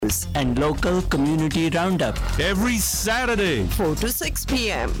news and local community roundup. Every Saturday, 4 to 6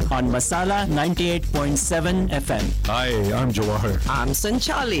 p.m. on Masala 98.7 FM. Hi, I'm Jawahar. I'm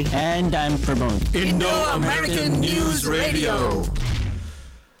Sanchali. And I'm Pramod. Indo-American News Radio.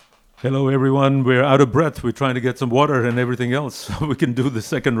 Hello, everyone. We're out of breath. We're trying to get some water and everything else so we can do the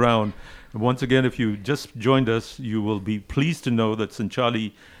second round. And once again, if you just joined us, you will be pleased to know that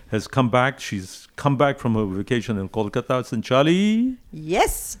Sanchali has come back. She's come back from her vacation in Kolkata. Sanchali?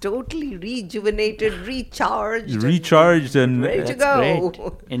 Yes, totally rejuvenated, recharged. And ready to go.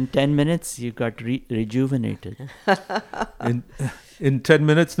 Great. In 10 minutes, you got rejuvenated. in 10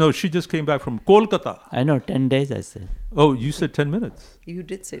 minutes? No, she just came back from Kolkata. I know, 10 days I said. Oh, you said 10 minutes. You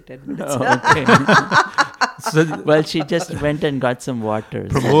did say 10 minutes. Oh, okay. So, Well, she just went and got some water.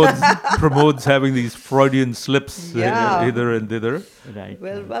 Pramod's having these Freudian slips Yeah. hither and thither. Right.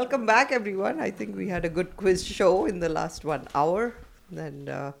 Well, welcome back, everyone. I think we had a good quiz show in the last 1 hour. And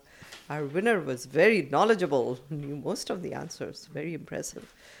our winner was very knowledgeable, knew most of the answers. Very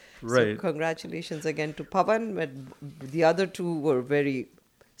impressive. Right. So congratulations again to Pavan. But the other two were very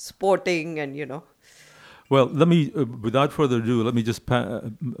sporting and, Well, let me, without further ado, let me just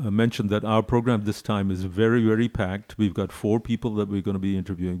mention that our program this time is very, very packed. We've got 4 people that we're going to be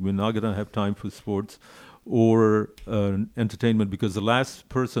interviewing. We're not going to have time for sports or entertainment because the last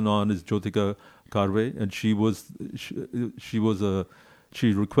person on is Jyotika Karve, and she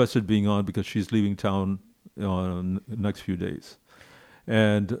requested being on because she's leaving town in the next few days.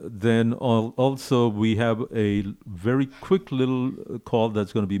 And then also we have a very quick little call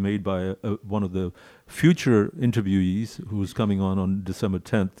that's going to be made by one of the future interviewees who's coming on December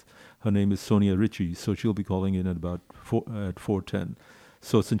 10th. Her name is Sonia Ritchie, so she'll be calling in at about 4:10.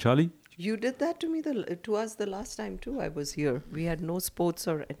 So Sanchali? You did that to us the last time too. I was here. We had no sports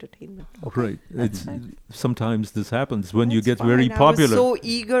or entertainment. Right. Sometimes this happens when you That's get very fine. popular. I was so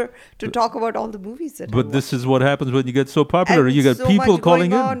eager to talk about all the movies that. But this is what happens when you get so popular. And You get so people much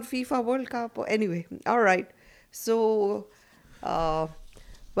calling going in. on, FIFA World Cup. Anyway, all right. So,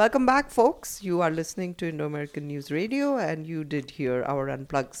 welcome back, folks. You are listening to Indo-American News Radio, and you did hear our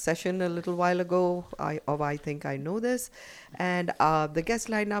Unplugged session a little while ago. I think I know this. And the guest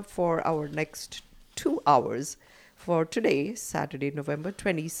lineup for our next 2 hours for today, Saturday, November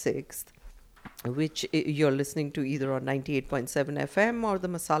 26th, which you're listening to either on 98.7 FM or the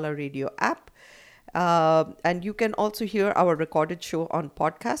Masala Radio app. And you can also hear our recorded show on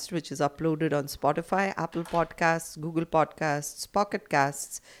podcast, which is uploaded on Spotify, Apple Podcasts, Google Podcasts, Pocket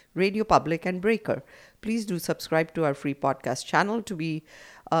Casts, Radio Public, and Breaker. Please do subscribe to our free podcast channel to be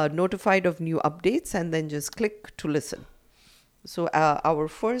notified of new updates, and then just click to listen. So our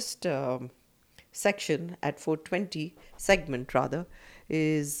first section at 4:20, segment rather,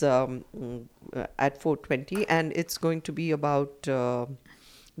 is at 4:20, and it's going to be about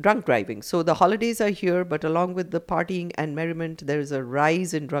drunk driving. So the holidays are here, but along with the partying and merriment, there is a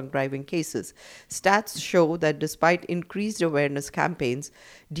rise in drunk driving cases. Stats show that despite increased awareness campaigns,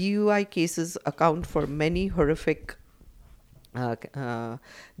 DUI cases account for many horrific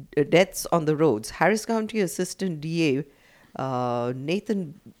deaths on the roads. Harris County Assistant DA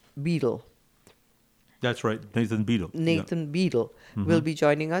Nathan Beadle. That's right, Nathan Beadle. Beadle will be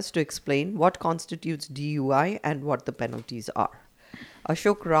joining us to explain what constitutes DUI and what the penalties are.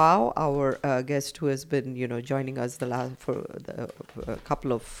 Ashok Rao, our guest who has been, joining us for a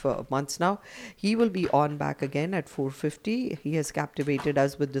couple of months now, he will be on back again at 4:50. He has captivated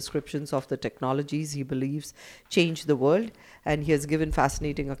us with descriptions of the technologies he believes change the world, and he has given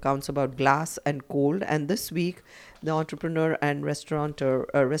fascinating accounts about glass and cold. And this week, the entrepreneur and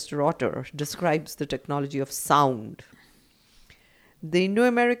restaurateur describes the technology of sound. The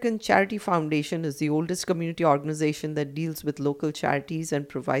Indo-American Charity Foundation is the oldest community organization that deals with local charities and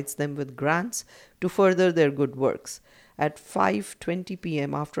provides them with grants to further their good works. At 5:20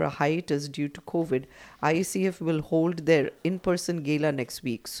 p.m. after a hiatus due to COVID, IACF will hold their in-person gala next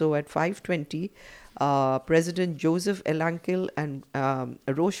week. So at 5:20, President Joseph Elankil and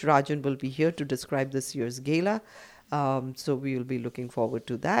Rosh Rajan will be here to describe this year's gala. So we will be looking forward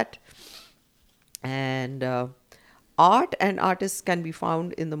to that. And art and artists can be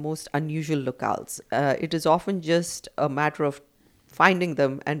found in the most unusual locales. It is often just a matter of finding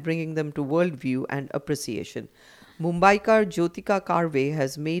them and bringing them to worldview and appreciation. Mumbaikar Jyotika Karve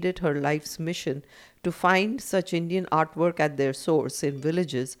has made it her life's mission to find such Indian artwork at their source in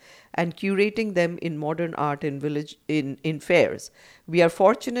villages and curating them in modern art in fairs. We are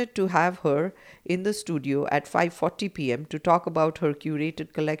fortunate to have her in the studio at 5:40 p.m. to talk about her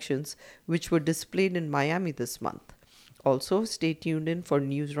curated collections, which were displayed in Miami this month. Also, stay tuned in for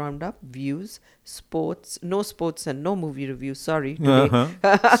news roundup, views, sports, no sports and no movie reviews. Sorry, today.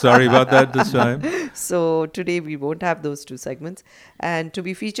 Sorry about that this time. So today we won't have those two segments. And to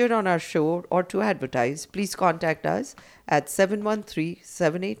be featured on our show or to advertise, please contact us at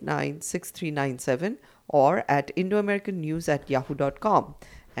 713-789-6397 or at indoamericannews@yahoo.com.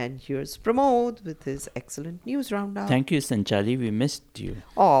 And here's Pramod with his excellent news roundup. Thank you, Sanchali. We missed you.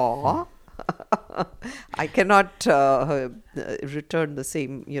 Aw. I cannot return the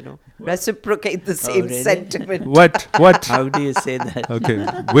same, reciprocate the same really? sentiment. What? How do you say that? Okay.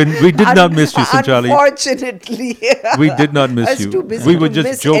 When we did not miss you, Sanchali. Unfortunately. We did not miss I was you. too busy We to were just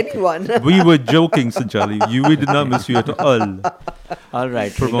miss joking. anyone. We were joking, Sanchali. We did not miss you at all. All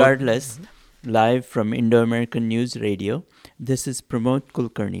right. Pramod. Regardless, live from Indo-American News Radio, this is Pramod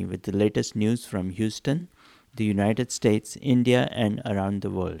Kulkarni with the latest news from Houston, the United States, India, and around the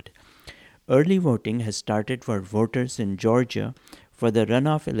world. Early voting has started for voters in Georgia for the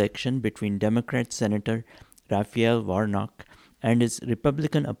runoff election between Democrat Senator Raphael Warnock and his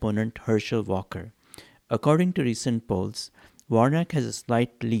Republican opponent Herschel Walker. According to recent polls, Warnock has a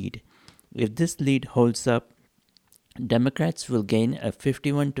slight lead. If this lead holds up, Democrats will gain a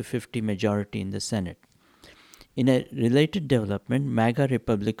 51-50 majority in the Senate. In a related development, MAGA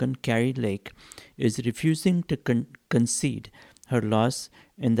Republican Carrie Lake is refusing to concede her loss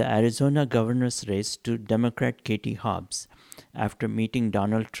in the Arizona governor's race to Democrat Katie Hobbs. After meeting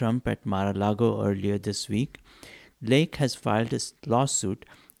Donald Trump at Mar-a-Lago earlier this week, Lake has filed a lawsuit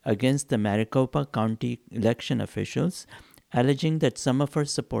against the Maricopa County election officials, alleging that some of her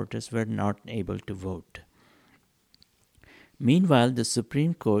supporters were not able to vote. Meanwhile, the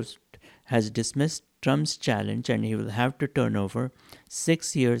Supreme Court has dismissed Trump's challenge and he will have to turn over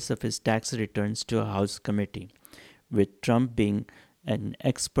 6 years of his tax returns to a House committee. With Trump being an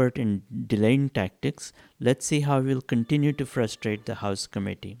expert in delaying tactics, let's see how he will continue to frustrate the House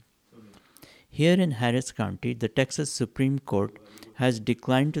committee. Here in Harris County, the Texas Supreme Court has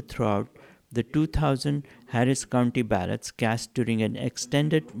declined to throw out the 2,000 Harris County ballots cast during an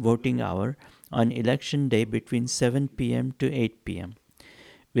extended voting hour on Election Day between 7 p.m. to 8 p.m.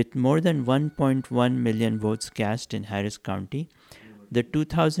 With more than 1.1 million votes cast in Harris County, the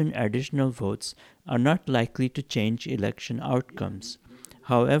 2,000 additional votes are not likely to change election outcomes.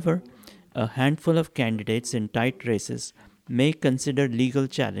 However, a handful of candidates in tight races may consider legal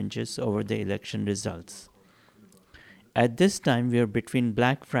challenges over the election results. At this time, we are between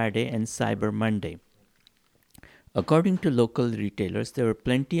Black Friday and Cyber Monday. According to local retailers, there were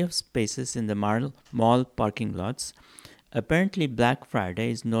plenty of spaces in the mall parking lots. Apparently, Black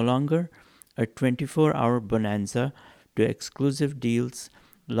Friday is no longer a 24-hour bonanza to exclusive deals,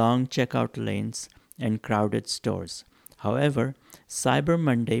 long checkout lanes, and crowded stores. However, Cyber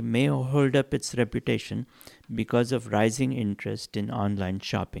Monday may hold up its reputation because of rising interest in online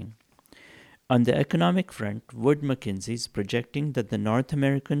shopping. On the economic front, Wood Mackenzie is projecting that the North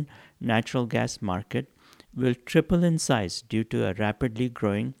American natural gas market will triple in size due to a rapidly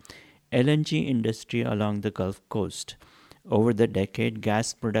growing LNG industry along the Gulf Coast. Over the decade,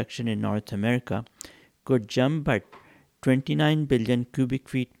 gas production in North America could jump by 29 billion cubic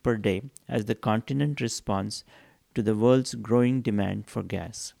feet per day as the continent responds to the world's growing demand for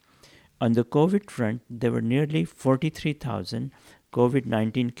gas. On the COVID front, there were nearly 43,000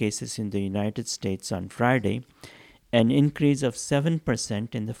 COVID-19 cases in the United States on Friday, an increase of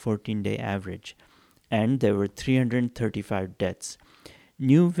 7% in the 14-day average, and there were 335 deaths.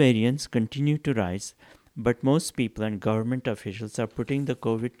 New variants continue to rise, but most people and government officials are putting the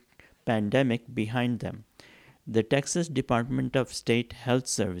COVID pandemic behind them. The Texas Department of State Health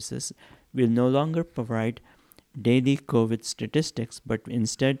Services will no longer provide daily COVID statistics, but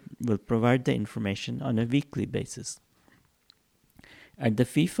instead will provide the information on a weekly basis. At the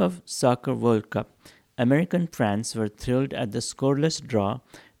FIFA Soccer World Cup, American fans were thrilled at the scoreless draw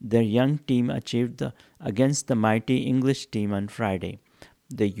their young team achieved against the mighty English team on Friday.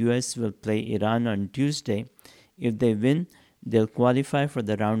 The US will play Iran on Tuesday. If they win, they'll qualify for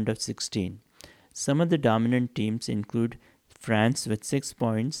the round of 16. Some of the dominant teams include France with 6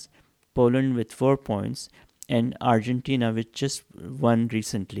 points, Poland with 4 points, and Argentina with just one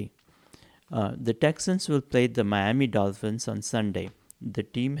recently. The Texans will play the Miami Dolphins on Sunday. The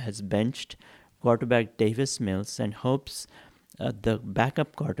team has benched quarterback Davis Mills and hopes the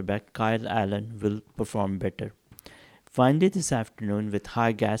backup quarterback Kyle Allen will perform better. Finally, this afternoon, with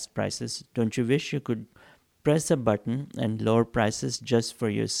high gas prices, don't you wish you could press a button and lower prices just for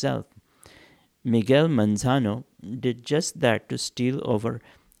yourself? Miguel Manzano did just that to steal over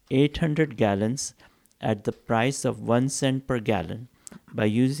 800 gallons at the price of 1 cent per gallon by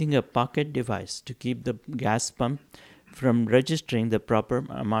using a pocket device to keep the gas pump from registering the proper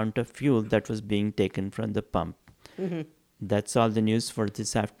amount of fuel that was being taken from the pump. Mm-hmm. That's all the news for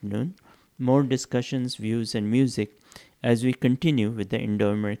this afternoon. More discussions, views, and music as we continue with the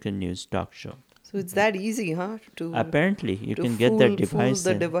Indo-American News Talk Show. So it's that easy, huh? Apparently, you to can get that device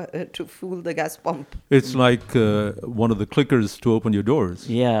to fool the gas pump. It's like one of the clickers to open your doors.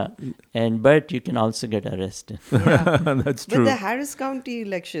 Yeah, but you can also get arrested. Yeah. That's But true. the Harris County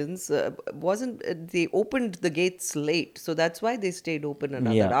elections wasn't they opened the gates late, so that's why they stayed open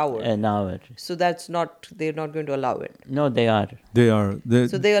another hour. An hour. So they're not going to allow it. No, they are. They are.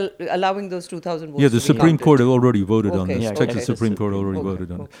 So they are allowing those 2,000 votes. Yeah, to the be Supreme counted. Court have already voted on Okay, this. yeah, Texas okay. Supreme Court already Okay,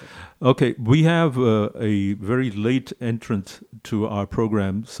 voted on it. okay. Okay, we have a very late entrant to our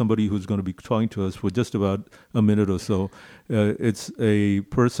program, somebody who's going to be talking to us for just about a minute or so. It's a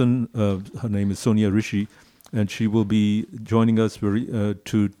person, her name is Sonia Rishi, and she will be joining us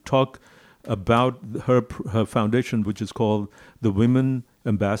to talk about her foundation, which is called the Women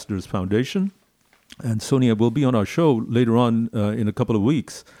Ambassadors Foundation. And Sonia will be on our show later on in a couple of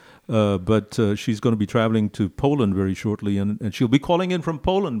weeks. But she's going to be traveling to Poland very shortly, and she'll be calling in from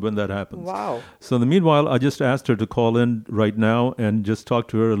Poland when that happens. Wow. So in the meanwhile, I just asked her to call in right now and just talk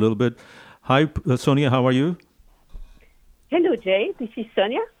to her a little bit. Hi, Sonia, how are you? Hello, Jay. This is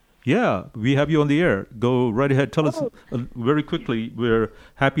Sonia. Yeah, we have you on the air. Go right ahead. Tell us very quickly. We're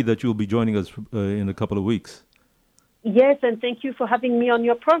happy that you'll be joining us in a couple of weeks. Yes, and thank you for having me on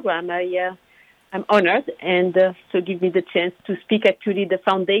your program. I'm honored, and so give me the chance to speak. Actually, the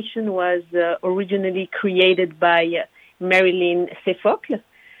foundation was originally created by Marilyn Sefocle,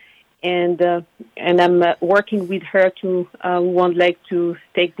 and I'm working with her to would like to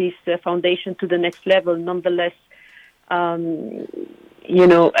take this foundation to the next level. Nonetheless, I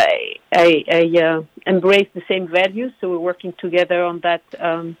embrace the same values, so we're working together on that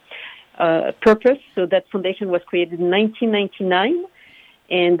purpose. So that foundation was created in 1999.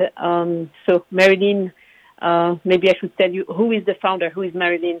 And so Marilyn, maybe I should tell you who is the founder, who is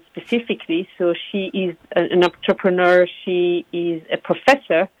Marilyn specifically. So she is an entrepreneur. She is a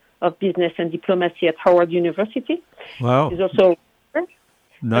professor of business and diplomacy at Howard University. Wow. She's also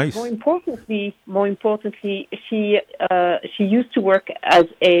Nice. More importantly, she used to work as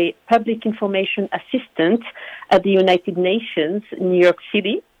a public information assistant at the United Nations in New York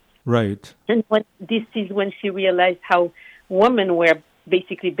City. Right. And this is when she realized how women were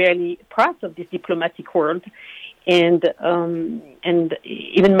basically barely part of this diplomatic world, and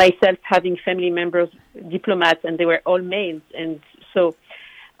even myself having family members diplomats, and they were all males, and so.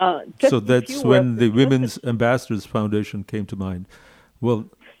 So that's when the Women's Ambassadors Foundation came to mind. Well,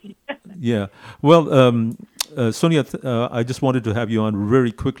 yeah. Well, Sonia, I just wanted to have you on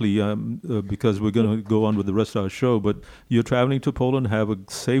very quickly because we're going to go on with the rest of our show. But you're traveling to Poland. Have a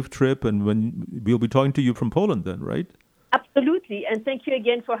safe trip, and we'll be talking to you from Poland then, right? Absolutely, and thank you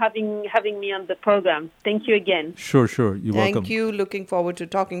again for having me on the program. Thank you again. Sure. You're welcome. Thank you. Looking forward to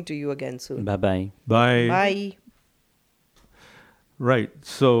talking to you again soon. Bye-bye. Bye. Bye. Right.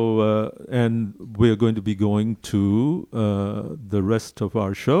 So, and we're going to be going to the rest of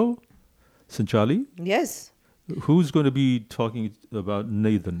our show. Sanchali? Yes. Who's going to be talking about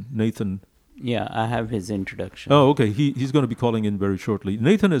Nathan? Nathan. Yeah, I have his introduction. Oh, okay. He's going to be calling in very shortly.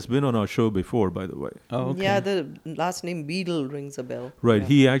 Nathan has been on our show before, by the way. Oh, okay. Yeah, the last name Beadle rings a bell. Right. Yeah.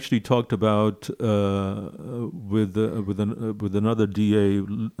 He actually talked about with another DA.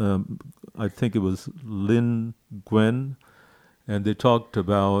 I think it was Lynn Gwen, and they talked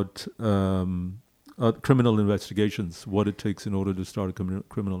about criminal investigations, what it takes in order to start a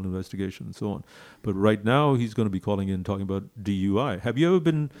criminal investigation, and so on. But right now, he's going to be calling in talking about DUI. Have you ever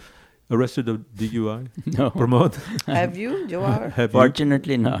been arrested of DUI? No. Pramod? Have you, Jawahar? Have you?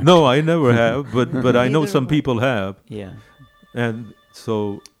 Fortunately not. No, I never have, but I know Neither some have I. people have. Yeah. And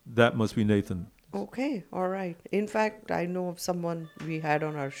so that must be Nathan. Okay, all right. In fact, I know of someone we had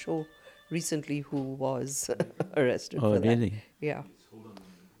on our show recently who was arrested Oh, for that. really? Yeah.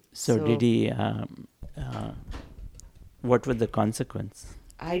 So did he, what was the consequence?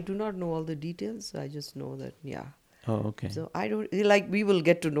 I do not know all the details. I just know that, yeah. Oh, okay. So I don't, we will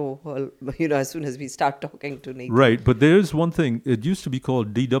get to know, as soon as we start talking to Nathan. Right, but there's one thing. It used to be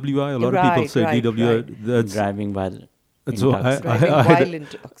called DWI. A lot of people say Right, DWI. right. That's Driving while so intoxicated. Driving while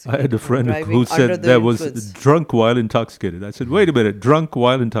intoxicated. I had a friend Driving who under said the that was influence. drunk while intoxicated. I said, wait a minute, drunk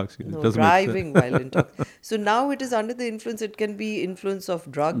while intoxicated. No, Doesn't make sense. driving while intoxicated. So now it is under the influence. It can be influence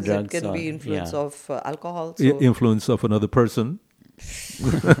of drugs. It Drugs can or- be influence yeah. of alcohol. So, Influence of another person.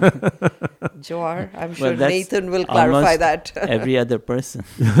 Jawahar, I'm sure that's Nathan will clarify almost that. Every other person.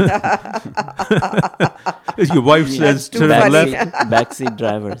 Your wife says too turn funny. left. Backseat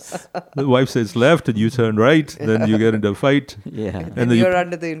drivers. The wife says left, and you turn right. Then you get into a fight, Yeah. and And then you're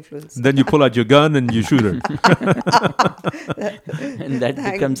under the influence. then you pull out your gun and you shoot her. And that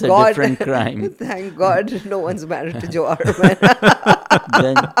Thank becomes God. a different crime. Thank God no one's married to Jawar. Man.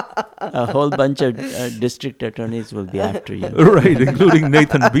 Then a whole bunch of district attorneys will be after you. Right, including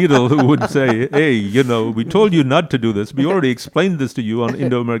Nathan Beadle, who would say, "Hey, we told you not to do this. We already explained this to you on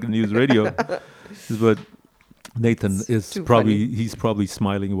Indo-American News Radio." But Nathan is too he's probably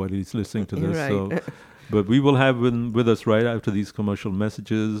smiling while he's listening to this. Right. So, but we will have him with us right after these commercial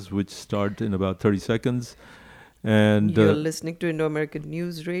messages, which start in about 30 seconds. And You're listening to Indo-American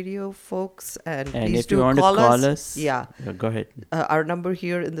News Radio, folks. And And please if do you want to call call us, Yeah. go ahead. Our number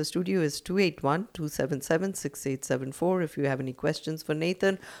here in the studio is 281-277-6874. If you have any questions for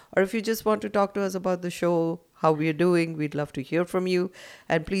Nathan, or if you just want to talk to us about the show, how we are doing, we'd love to hear from you.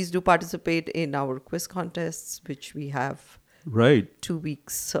 And please do participate in our quiz contests, which we have right, 2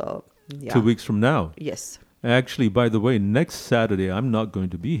 weeks. 2 weeks from now. Yes. Actually, by the way, next Saturday I'm not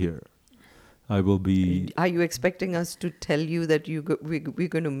going to be here. I will be. Are you expecting us to tell you that we're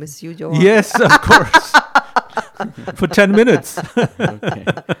going to miss you, Jawar? Yes, of course. For 10 minutes. Okay.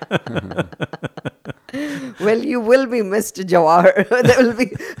 Well, you will be missed, Jawar. There will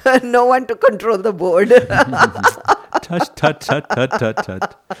be no one to control the board. Tut, tut, tut, tut, tut,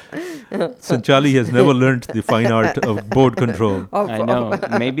 tut. Sanchali has never learned the fine art of board control. I know.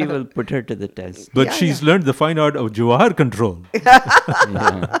 Maybe we'll put her to the test. But Yeah, she's learned the fine art of Jawar control.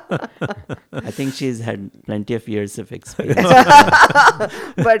 Yeah. I think she's had plenty of years of experience.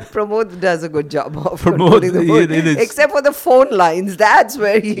 But Pramod does a good job of Pramod, controlling the board. it is- Except for the phone lines. That's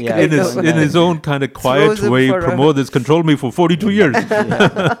where he Yeah, kind it In his own kind of quiet Throws him way, for a- Pramod has controlled me for 42 years.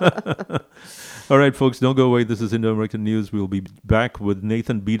 All right, folks, don't go away. This is Indo-American News. We'll be back with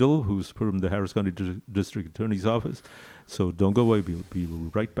Nathan Beadle, who's from the Harris County District Attorney's Office. So don't go away. We'll be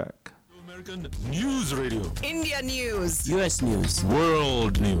right back. American News Radio. India news, US News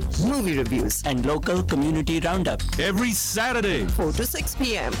World News. movie reviews, and local community roundup Every Saturday. 4 to 6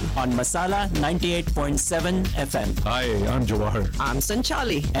 p.m. on Masala 98.7 FM. Hi, I'm Jawahar. I'm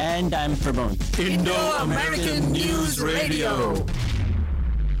Sanchali. And I'm Pramod. Indo-American News Radio.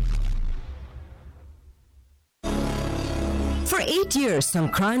 For 8 years,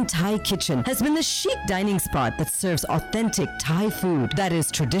 Songkran Thai Kitchen has been the chic dining spot that serves authentic Thai food that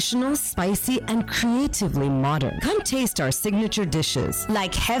is traditional, spicy, and creatively modern. Come taste our signature dishes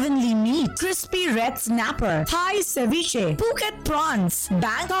like heavenly meat, crispy red snapper, Thai ceviche, Phuket prawns,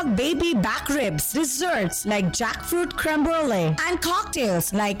 Bangkok baby back ribs, desserts like jackfruit creme brulee, and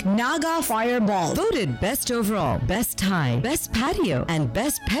cocktails like Naga fireball. Voted Best Overall, Best Thai, Best Patio, and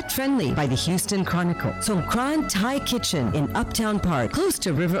Best Pet Friendly by the Houston Chronicle. Songkran Thai Kitchen in Uptown Park, close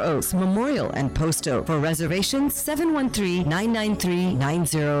to River Oaks Memorial and Post Oak. For reservations,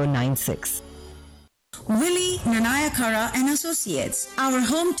 713-993-9096. Willie Nanayakara and Associates, our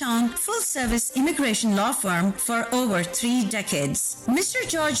hometown full-service immigration law firm for over 3 decades. Mr.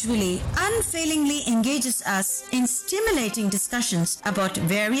 George Willie unfailingly engages us in stimulating discussions about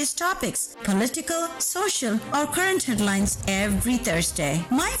various topics, political, social, or current headlines every Thursday.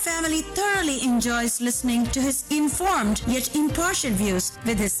 My family thoroughly enjoys listening to his informed yet impartial views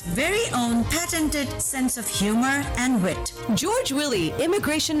with his very own patented sense of humor and wit. George Willie,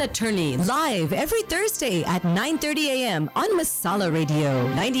 immigration attorney, live every Thursday at 9:30 a.m. on Masala Radio,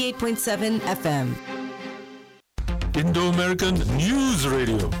 98.7 FM. Indo-American News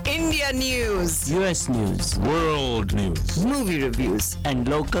Radio. India news, US News World News. movie reviews, and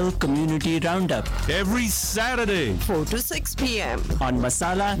local community roundup Every Saturday. 4 to 6 p.m. on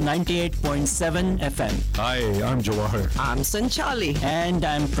Masala 98.7 FM. Hi, I'm Jawahar. I'm Sanchali. And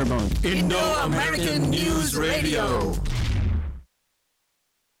I'm Pramod. Indo-American News Radio.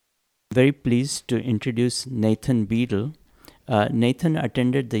 Very pleased to introduce Nathan Beadle. Nathan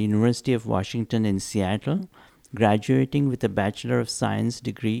attended the University of Washington in Seattle, graduating with a Bachelor of Science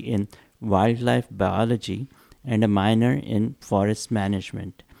degree in Wildlife Biology and a minor in Forest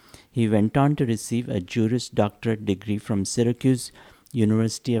Management. He went on to receive a Juris Doctorate degree from Syracuse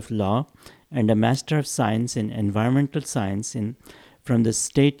University of Law and a Master of Science in Environmental Science from the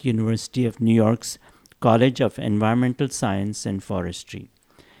State University of New York's College of Environmental Science and Forestry.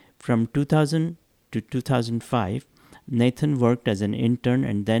 From 2000 to 2005, Nathan worked as an intern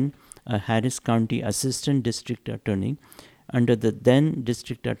and then a Harris County Assistant District Attorney under the then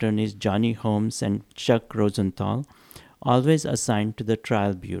District Attorneys Johnny Holmes and Chuck Rosenthal, always assigned to the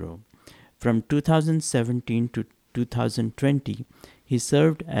Trial Bureau. From 2017 to 2020, he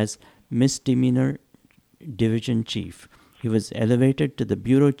served as Misdemeanor Division Chief. He was elevated to the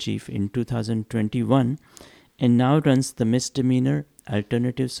Bureau Chief in 2021 and now runs the misdemeanor,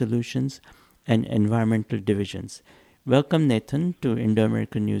 alternative solutions, and environmental divisions. Welcome, Nathan, to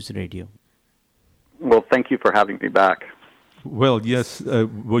Indo-American News Radio. Well, thank you for having me back. Well, yes.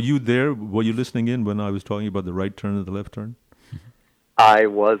 Were you there? Were you listening in when I was talking about the right turn and the left turn? I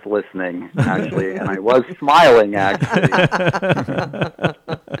was listening, actually, and I was smiling, actually.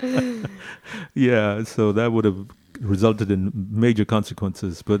 Yeah, so that would have resulted in major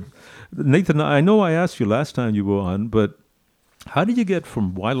consequences. But Nathan, I know I asked you last time you were on, but how did you get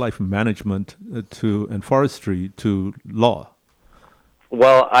from wildlife management and forestry to law?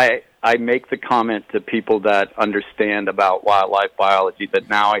 Well, I make the comment to people that understand about wildlife biology that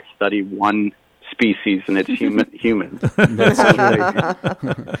now I study one species, and it's humans. That's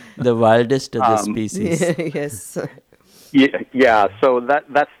true. The wildest of the species. Yes. Yeah, so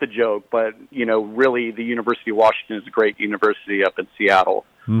that's the joke. But, really, the University of Washington is a great university up in Seattle.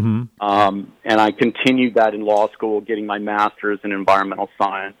 Mm-hmm. And I continued that in law school, getting my master's in environmental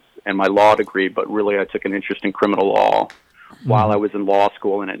science and my law degree. But really, I took an interest in criminal law while I was in law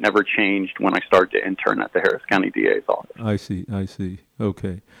school, and it never changed when I started to intern at the Harris County DA's office. I see.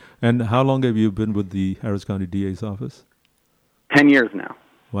 Okay. And how long have you been with the Harris County DA's office? 10 years now.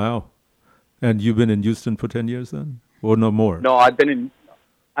 Wow. And you've been in Houston for 10 years then? Or no more? No, I've been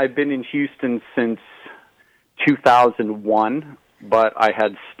in Houston since 2001, but I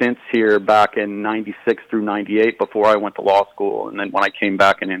had stints here back in 96 through 98 before I went to law school, and then when I came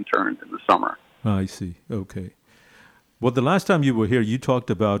back and interned in the summer. I see. Okay. Well, the last time you were here, you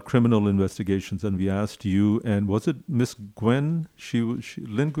talked about criminal investigations, and we asked you, and was it Miss Gwen?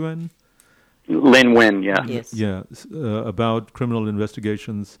 Lynn Gwen? Lynn Wynn, yeah. Yes. Yeah, about criminal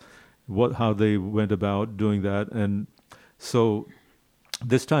investigations, how they went about doing that. And so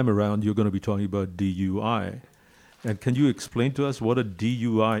this time around, you're going to be talking about DUI. And can you explain to us what a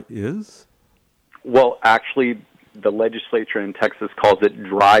DUI is? Well, actually, the legislature in Texas calls it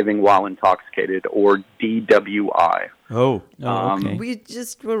driving while intoxicated, or DWI. Oh, okay. We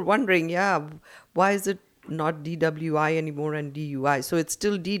just were wondering, why is it not DWI anymore and DUI? So it's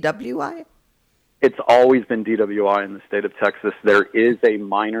still DWI? It's always been DWI in the state of Texas. There is a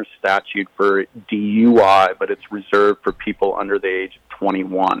minor statute for DUI, but it's reserved for people under the age of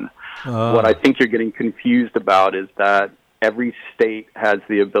 21. What I think you're getting confused about is that every state has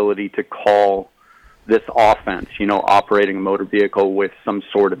the ability to call this offense, operating a motor vehicle with some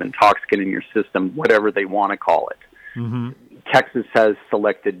sort of intoxicant in your system, whatever they want to call it. Mm-hmm. Texas has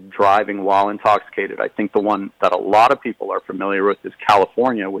selected driving while intoxicated. I think the one that a lot of people are familiar with is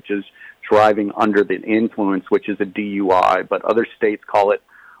California, which is driving under the influence, which is a DUI, but other states call it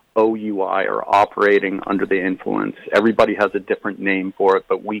OUI, or operating under the influence. Everybody has a different name for it,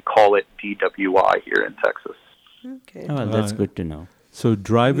 but we call it DWI here in Texas. Okay. Oh, well, that's good to know. So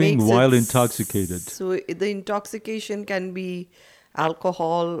driving Makes while it intoxicated. So the intoxication can be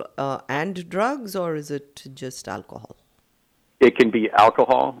alcohol and drugs, or is it just alcohol? It can be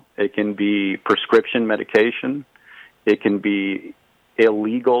alcohol. It can be prescription medication. It can be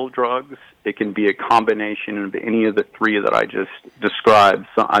illegal drugs. It can be a combination of any of the three that I just described.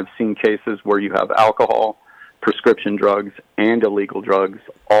 So I've seen cases where you have alcohol, prescription drugs, and illegal drugs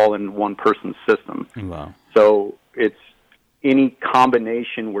all in one person's system. Wow. So it's any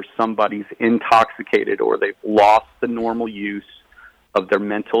combination where somebody's intoxicated or they've lost the normal use of their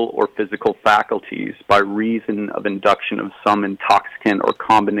mental or physical faculties by reason of induction of some intoxicant or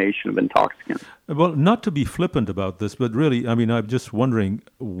combination of intoxicants. Well, not to be flippant about this, but really, I'm just wondering,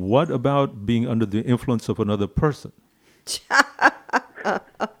 what about being under the influence of another person?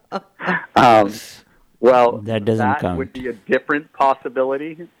 Well, that doesn't count. Would be a different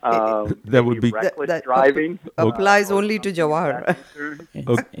possibility. That would be reckless driving. Applies only to Jawahar.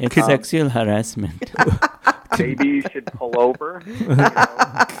 It's sexual harassment. Maybe you should pull over.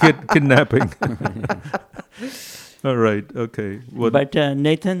 Kidnapping. All right. Okay. But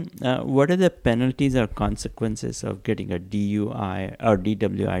Nathan, what are the penalties or consequences of getting a DUI or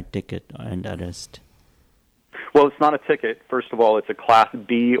DWI ticket and arrest? Well, it's not a ticket. First of all, it's a Class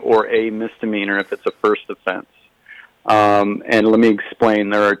B or A misdemeanor if it's a first offense. And let me explain.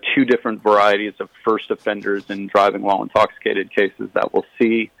 There are two different varieties of first offenders in driving while intoxicated cases that we'll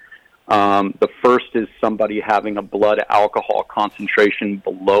see. The first is somebody having a blood alcohol concentration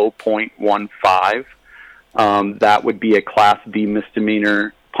below 0.15. That would be a Class B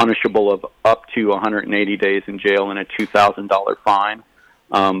misdemeanor, punishable of up to 180 days in jail and a $2,000 fine.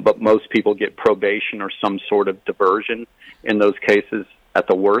 But most people get probation or some sort of diversion in those cases at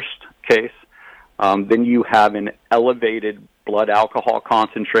the worst case. then you have an elevated blood alcohol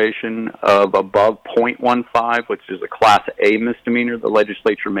concentration of above 0.15, which is a Class A misdemeanor. The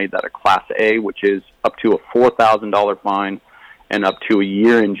legislature made that a Class A, which is up to a $4,000 fine and up to a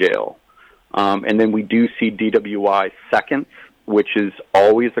year in jail. And then we do see DWI seconds, which is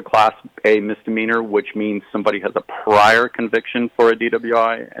always a Class A misdemeanor, which means somebody has a prior conviction for a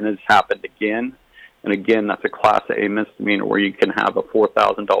DWI and has happened again. And again, that's a Class A misdemeanor where you can have a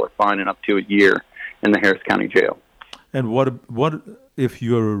 $4,000 fine and up to a year in the Harris County Jail. And what if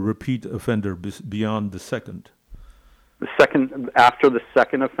you're a repeat offender beyond the second? After the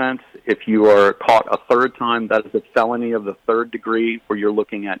second offense, if you are caught a third time, that is a felony of the third degree, where you're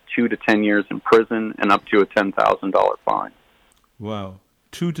looking at 2 to 10 years in prison and up to a $10,000 fine. Wow,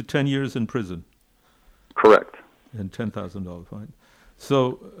 2 to 10 years in prison. Correct. And $10,000 fine.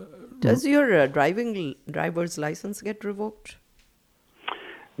 So, does your driver's license get revoked?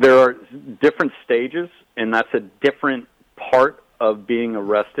 There are different stages, and that's a different part of being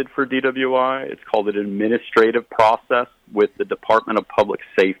arrested for DWI. It's called an administrative process with the Department of Public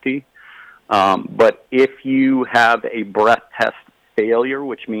Safety. But if you have a breath test failure,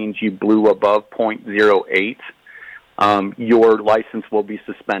 which means you blew above 0.08, your license will be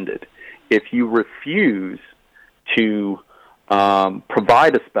suspended. If you refuse to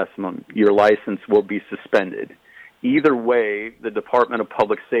provide a specimen, your license will be suspended. Either way, the Department of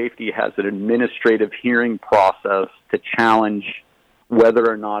Public Safety has an administrative hearing process to challenge whether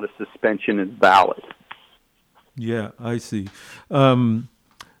or not a suspension is valid. Yeah, I see.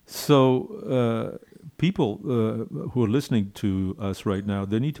 People who are listening to us right now,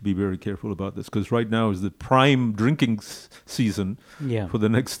 they need to be very careful about this, because right now is the prime drinking season for the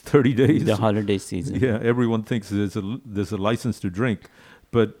next 30 days. The holiday season. Yeah, everyone thinks there's a license to drink.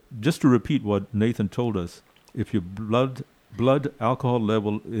 But just to repeat what Nathan told us, if your blood alcohol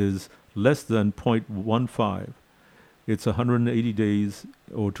level is less than 0.15, it's 180 days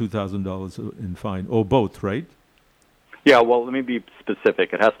or $2,000 in fine, or both, right? Yeah, well, let me be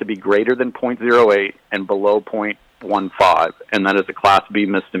specific. It has to be greater than 0.08 and below 0.15, and that is a Class B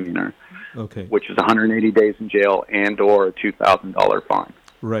misdemeanor, which is 180 days in jail and or a $2,000 fine.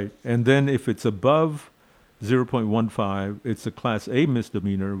 Right, and then if it's above 0.15, it's a Class A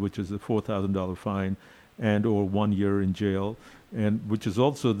misdemeanor, which is a $4,000 fine and or 1 year in jail, and which is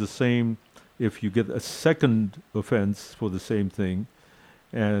also the same if you get a second offense for the same thing.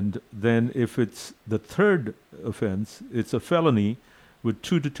 And then if it's the third offense, it's a felony with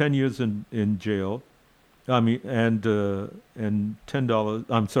 2 to 10 years in jail. And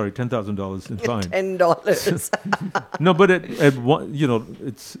 $10,000 in fine. $10. No, but it's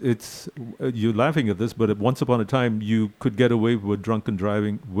you're laughing at this, but once upon a time you could get away with drunken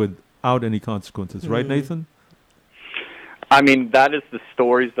driving without any consequences, right, Nathan? I mean, that is the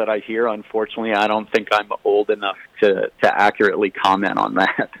stories that I hear. Unfortunately, I don't think I'm old enough to accurately comment on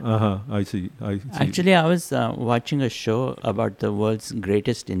that. I see. Actually, I was watching a show about the world's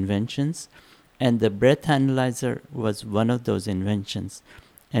greatest inventions, and the breath analyzer was one of those inventions.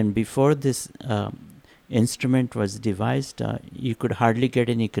 And before this instrument was devised, you could hardly get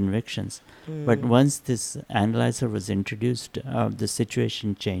any convictions. But once this analyzer was introduced, the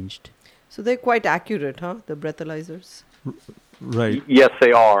situation changed. So they're quite accurate, huh? The breathalyzers. Right. Yes,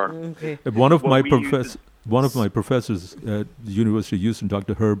 they are. Okay. One of my professors at the University of Houston,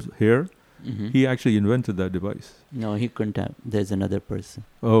 Dr. Herb Hare, he actually invented that device. No, he couldn't have. There's another person.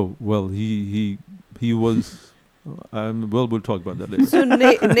 Oh, well, he was. We'll talk about that later. So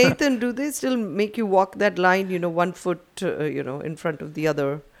Nathan, do they still make you walk that line? 1 foot, in front of the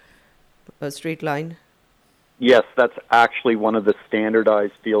other, straight line. Yes, that's actually one of the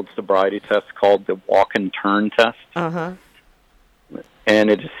standardized field sobriety tests called the walk and turn test. Uh-huh. And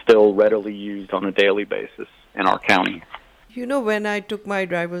it is still readily used on a daily basis in our county. When I took my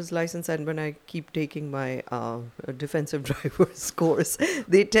driver's license and when I keep taking my defensive driver's course,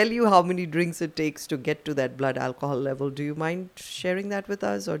 they tell you how many drinks it takes to get to that blood alcohol level. Do you mind sharing that with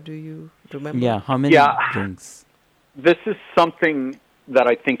us, or do you remember? Yeah, how many drinks? This is something that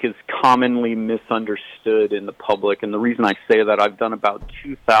I think is commonly misunderstood in the public. And the reason I say that, I've done about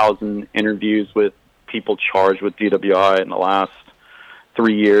 2,000 interviews with people charged with DWI in the last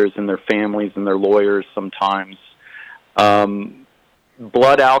 3 years, and their families and their lawyers sometimes.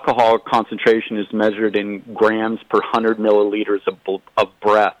 Blood alcohol concentration is measured in grams per 100 milliliters of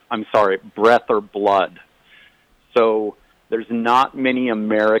breath. Breath or blood. So there's not many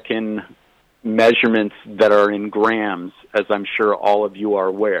American measurements that are in grams, as I'm sure all of you are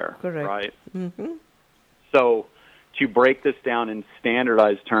aware. Correct. Right? Mm-hmm. So to break this down in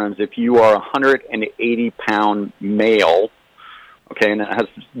standardized terms, if you are a 180-pound male, okay, and it has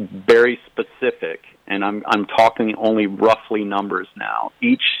very specific, and I'm talking only roughly numbers now.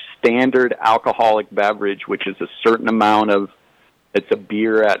 Each standard alcoholic beverage, which is a certain amount of, it's a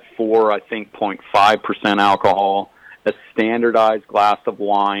beer at 0.5% alcohol, a standardized glass of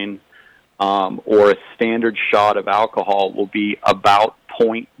wine, or a standard shot of alcohol will be about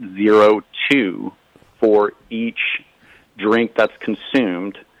 0.02 for each drink that's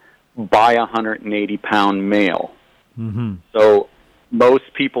consumed by a 180-pound male. Mm-hmm. So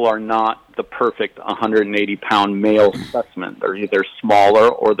most people are not the perfect 180-pound male specimen. They're either smaller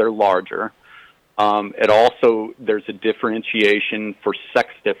or they're larger. There's a differentiation for sex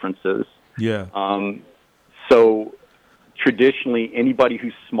differences. Yeah. So traditionally, anybody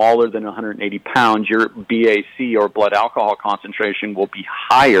who's smaller than 180 pounds, your BAC or blood alcohol concentration will be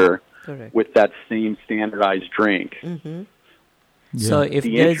higher Correct. with that same standardized drink. Mm-hmm. So if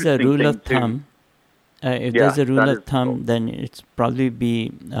The there's a interesting rule of thing, too- thumb, Yeah, there's a rule that of is thumb, cool. then it's probably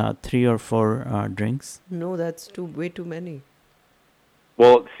be 3 or 4 drinks. No, that's way too many.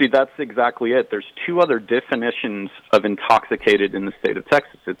 Well, see, that's exactly it. There's two other definitions of intoxicated in the state of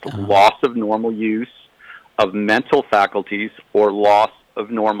Texas. It's loss of normal use of mental faculties or loss of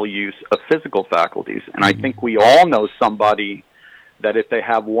normal use of physical faculties. And I think we all know somebody that if they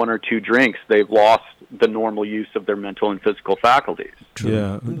have 1 or 2 drinks, they've lost the normal use of their mental and physical faculties.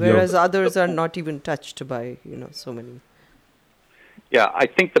 Yeah. Whereas others are not even touched by, so many. Yeah, I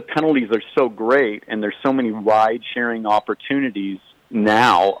think the penalties are so great, and there's so many ride-sharing opportunities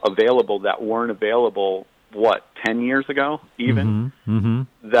now available that weren't available, 10 years ago even? Mm-hmm.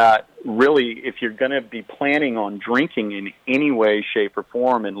 That really, if you're going to be planning on drinking in any way, shape, or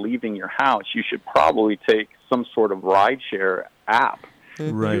form and leaving your house, you should probably take some sort of rideshare app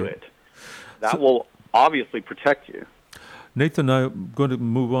to Right. do it. That will obviously protect you. Nathan, I'm going to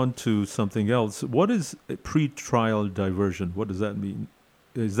move on to something else. What is a pre-trial diversion? What does that mean?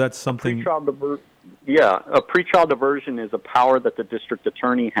 Is that something? A pretrial diversion is a power that the district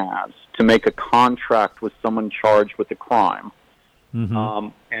attorney has to make a contract with someone charged with a crime. Mm-hmm.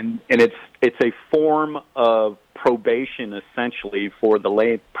 And it's a form of probation, essentially, for the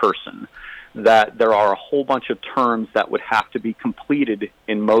lay person, that there are a whole bunch of terms that would have to be completed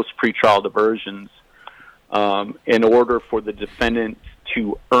in most pretrial diversions in order for the defendant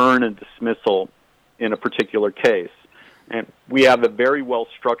to earn a dismissal in a particular case. And we have a very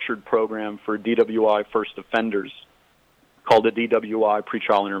well-structured program for DWI first offenders called the DWI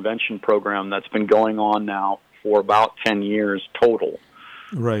Pretrial Intervention Program that's been going on now for about 10 years total.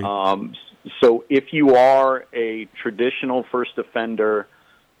 Right. So if you are a traditional first offender,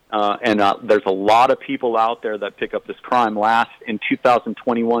 and there's a lot of people out there that pick up this crime. In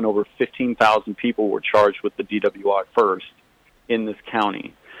 2021, over 15,000 people were charged with the DWI first in this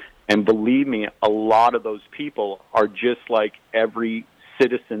county. And believe me, a lot of those people are just like every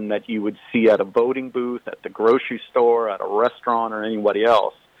citizen that you would see at a voting booth, at the grocery store, at a restaurant, or anybody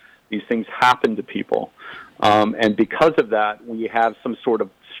else. These things happen to people. And because of that, we have some sort of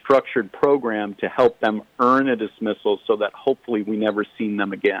structured program to help them earn a dismissal so that hopefully we never see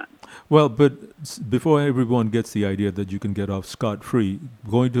them again. Well, but before everyone gets the idea that you can get off scot-free,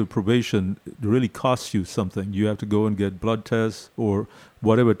 going to probation really costs you something. You have to go and get blood tests or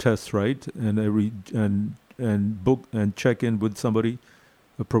whatever tests, right? And book and check in with somebody,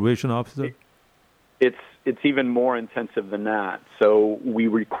 a probation officer. It's even more intensive than that. So we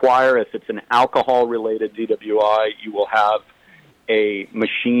require, if it's an alcohol-related DWI, you will have a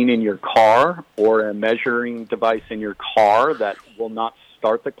machine in your car or a measuring device in your car that will not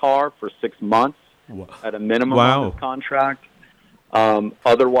start the car for 6 months at a minimum on this contract.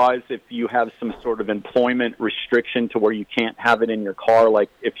 Otherwise, if you have some sort of employment restriction to where you can't have it in your car,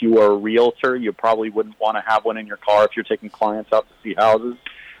 like if you are a realtor, you probably wouldn't want to have one in your car if you're taking clients out to see houses.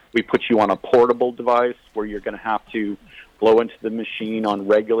 We put you on a portable device where you're going to have to blow into the machine on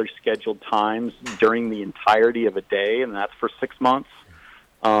regular scheduled times during the entirety of a day, and that's for 6 months.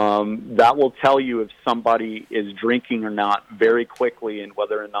 That will tell you if somebody is drinking or not very quickly and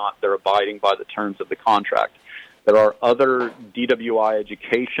whether or not they're abiding by the terms of the contract. There are other DWI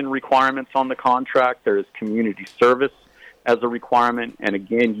education requirements on the contract. There is community service as a requirement. And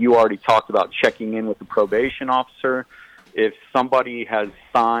again, you already talked about checking in with the probation officer. If somebody has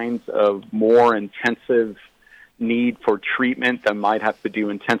signs of more intensive need for treatment, they might have to do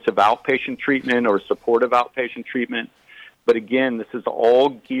intensive outpatient treatment or supportive outpatient treatment. But again, this is all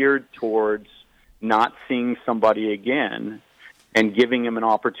geared towards not seeing somebody again and giving them an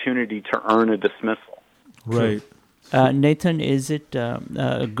opportunity to earn a dismissal. Right. Nathan, is it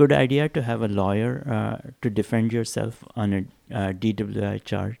a good idea to have a lawyer to defend yourself on a DWI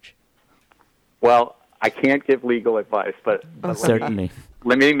charge? Well, I can't give legal advice, but Certainly.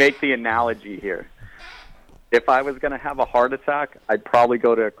 let me make the analogy here. If I was going to have a heart attack, I'd probably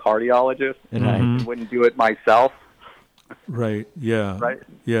go to a cardiologist. Right. I wouldn't do it myself. Right. Yeah. Right.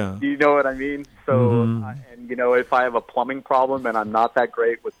 Yeah. Do you know what I mean? So, and you know, if I have a plumbing problem and I'm not that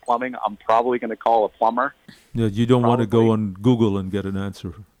great with plumbing, I'm probably going to call a plumber. Yeah. You don't want to go Probably. on Google and get an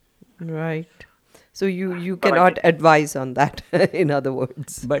answer. Right. So you But I cannot think- advise on that, in other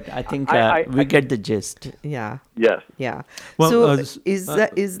words. But I think I- we get the gist. Yeah. Yes. Yeah. Well, so s- is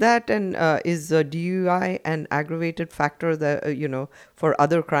DUI an aggravated factor that for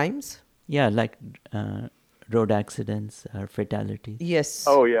other crimes? Yeah, like road accidents or fatalities. Yes.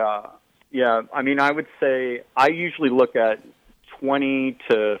 Oh, yeah. Yeah. I mean, I would say I usually look at 20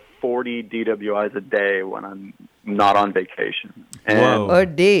 to 40 DWIs a day when I'm not on vacation. And Wow. A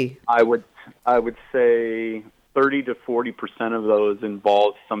day. I would say 30 to 40% of those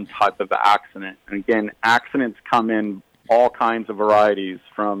involve some type of accident. And again, accidents come in all kinds of varieties,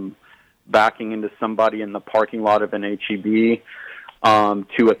 from backing into somebody in the parking lot of an HEB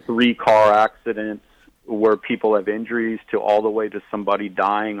to a 3-car accident where people have injuries, to all the way to somebody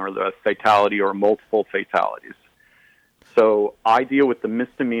dying or the fatality or multiple fatalities. So I deal with the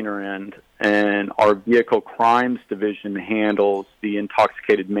misdemeanor end, and our vehicle crimes division handles the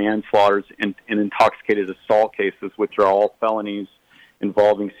intoxicated manslaughters and intoxicated assault cases, which are all felonies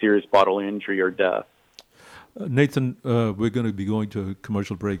involving serious bodily injury or death. Nathan, we're going to be going to a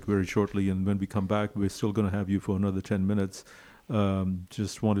commercial break very shortly, and when we come back, we're still going to have you for another 10 minutes.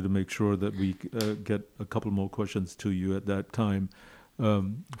 Just wanted to make sure that we get a couple more questions to you at that time.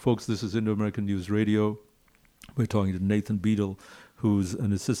 Folks, this is Indo-American News Radio. We're talking to Nathan Beadle, who's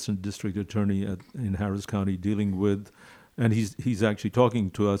an assistant district attorney in Harris County, dealing with, and he's actually talking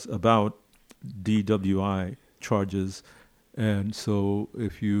to us about DWI charges. And so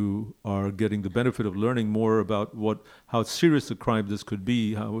if you are getting the benefit of learning more about how serious a crime this could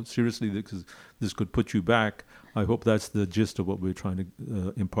be, how seriously this could put you back, I hope that's the gist of what we're trying to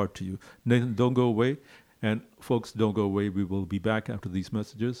impart to you. Nathan, don't go away. And folks, don't go away. We will be back after these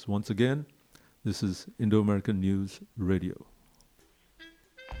messages. Once again, this is Indo-American News Radio.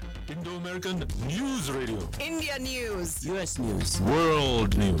 Indo-American News Radio. India News, US News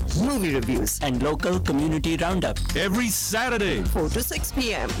World News. movie reviews, and local community roundup Every Saturday. 4 to 6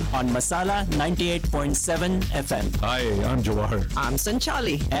 p.m. on Masala 98.7 FM. Hi, I'm Jawahar. I'm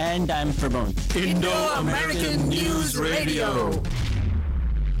Sanchali. And I'm Pramod. Indo-American News Radio.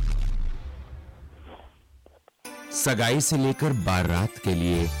 सगाई से लेकर बारात के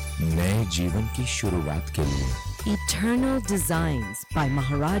लिए, नए जीवन की शुरुआत के लिए Eternal Designs by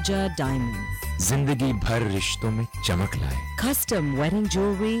Maharaja Diamonds. जिंदगी भर रिश्तों में चमक लाए. Custom wedding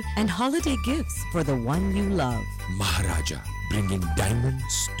jewelry and holiday gifts for the one you love. Maharaja, bringing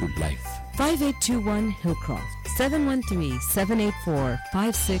diamonds to life. 5821 Hillcroft,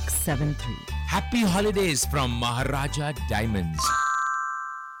 713-784-5673. Happy holidays from Maharaja Diamonds.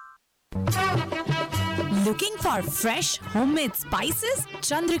 Looking for fresh homemade spices?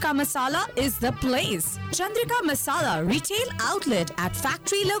 Chandrika Masala is the place. Chandrika Masala retail outlet at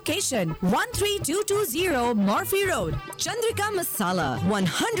factory location 13220 Murphy Road. Chandrika Masala,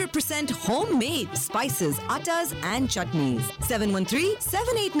 100% homemade spices, attas and chutneys.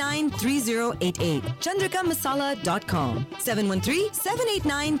 713-789-3088. ChandrikaMasala.com.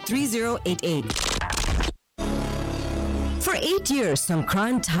 713-789-3088. For 8 years,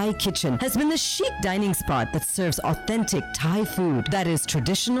 Songkran Thai Kitchen has been the chic dining spot that serves authentic Thai food that is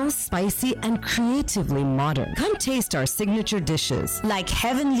traditional, spicy, and creatively modern. Come taste our signature dishes Like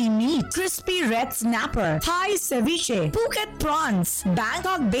heavenly meat, crispy red snapper, Thai ceviche, Phuket prawns,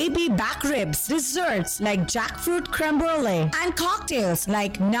 Bangkok baby back ribs, desserts like jackfruit creme brulee, and cocktails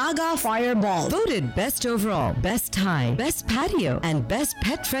like Naga fireball. voted best overall, best Thai, best patio, and best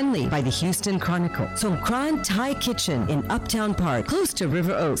pet friendly by the Houston Chronicle. Songkran Thai Kitchen in Uptown Park, close to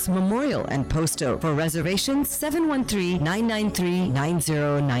River Oaks Memorial and Post Oak. For reservations,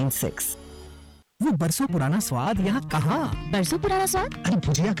 713-993-9096. वो बरसों पुराना स्वाद यहाँ कहाँ? बरसों पुराना स्वाद? अरे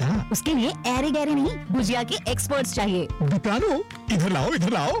भुजिया कहाँ? उसके लिए ऐरे गहरे नहीं, भुजिया के एक्सपर्ट्स चाहिए। बेकानो, इधर लाओ, इधर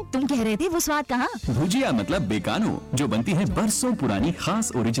लाओ। तुम कह रहे थे वो स्वाद कहाँ? भुजिया मतलब बेकानो, जो बनती है बरसों पुरानी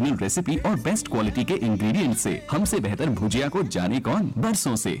खास ओरिजिनल रेसिपी और बेस्ट क्वालिटी के इंग्रेडिएंट से। हमसे बेहतर भुजिया को जाने कौन?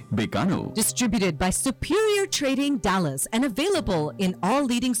 बरसों से बेकानो। Distributed by Superior Trading Dallas and available in all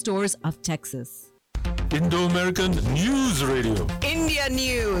leading stores of Texas. Indo-American News Radio. India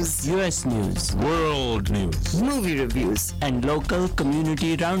News, US News, World News. movie reviews, and local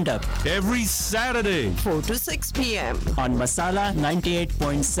community roundup Every Saturday. 4 to 6 p.m. on Masala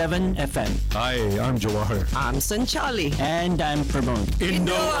 98.7 FM. Hi, I'm Jawahar. I'm Sanchali. And I'm Pramod.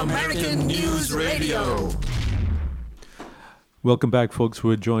 Indo-American News Radio. Welcome back, folks.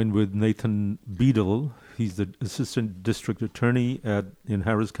 We're joined with Nathan Beadle. He's the Assistant District Attorney in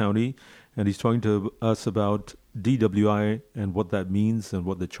Harris County, and he's talking to us about DWI and what that means and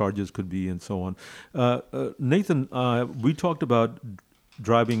what the charges could be and so on. Nathan, we talked about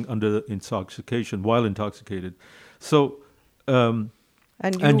driving under intoxication, while intoxicated. So, and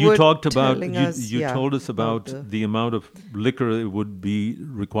you talked about, you told us about the amount of liquor it would be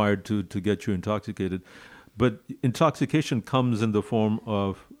required to get you intoxicated. But intoxication comes in the form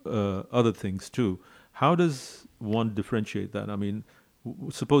of other things too. How does one differentiate that? I mean,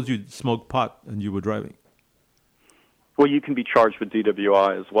 suppose you smoked pot and you were driving. Well, you can be charged with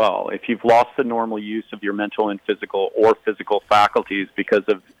DWI as well. If you've lost the normal use of your mental and physical faculties because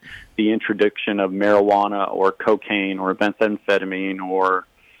of the introduction of marijuana or cocaine or methamphetamine or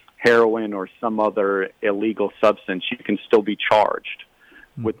heroin or some other illegal substance, you can still be charged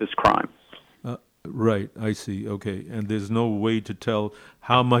with this crime. Right, I see. Okay, and there's no way to tell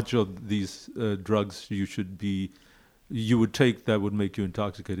how much of these drugs you would take that would make you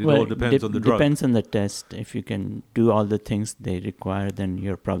intoxicated. It all depends on the drug. Depends on the test. If you can do all the things they require, then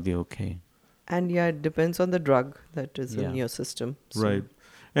you're probably okay. And it depends on the drug that is in your system. So. Right.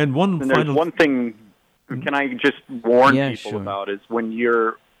 And there's one thing, can I just warn people about, is when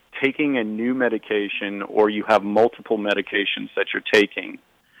you're taking a new medication or you have multiple medications that you're taking,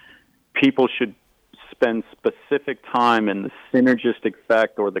 people should spend specific time in the synergistic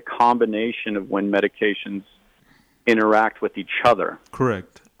effect or the combination of when medications interact with each other.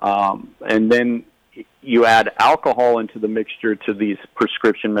 Correct. And then you add alcohol into the mixture to these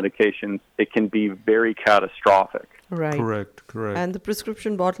prescription medications, it can be very catastrophic. Right. Correct. And the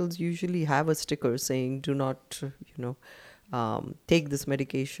prescription bottles usually have a sticker saying, do not, take this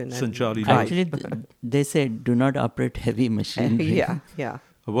medication. Actually, they say, do not operate heavy machinery. Yeah.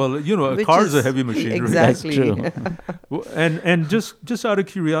 Well, a car is a heavy machinery. Exactly. That's true. and just out of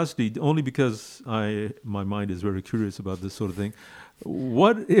curiosity, only because my mind is very curious about this sort of thing,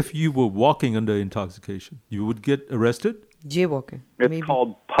 what if you were walking under intoxication? You would get arrested? Jaywalking. It's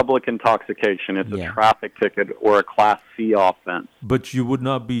called public intoxication. It's a traffic ticket or a Class C offense. But you would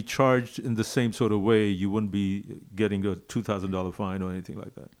not be charged in the same sort of way. You wouldn't be getting a $2,000 fine or anything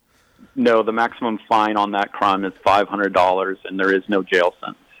like that. No, the maximum fine on that crime is $500, and there is no jail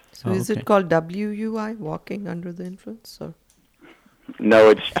sentence. So is it called WUI, walking under the influence? Or? No,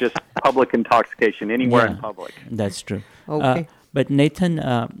 it's just public intoxication, anywhere in public. That's true. Okay. But Nathan,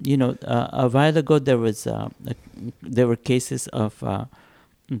 a while ago there were cases of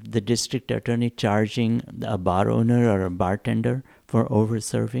the district attorney charging a bar owner or a bartender for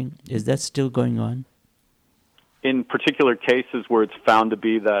over-serving. Is that still going on? In particular cases where it's found to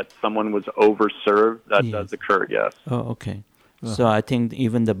be that someone was overserved, that does occur, yes. Oh, okay. So I think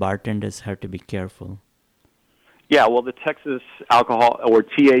even the bartenders have to be careful. Yeah, well, the Texas Alcohol, or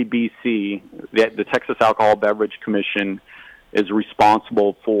TABC, the Texas Alcohol Beverage Commission, is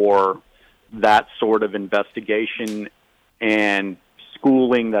responsible for that sort of investigation and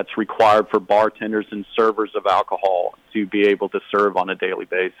schooling that's required for bartenders and servers of alcohol to be able to serve on a daily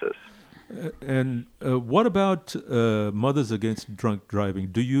basis. And what about Mothers Against Drunk Driving?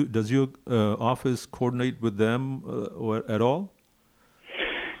 Does your office coordinate with them at all?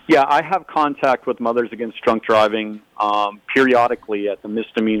 Yeah, I have contact with Mothers Against Drunk Driving periodically at the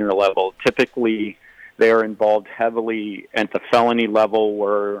misdemeanor level. Typically, they are involved heavily at the felony level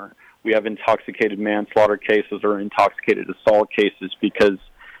where we have intoxicated manslaughter cases or intoxicated assault cases because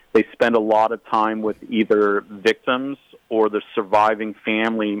they spend a lot of time with either victims or the surviving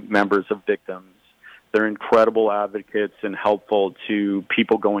family members of victims. They're incredible advocates and helpful to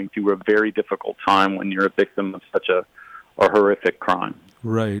people going through a very difficult time when you're a victim of such a horrific crime.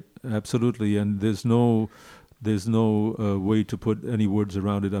 Right, absolutely. And there's no way to put any words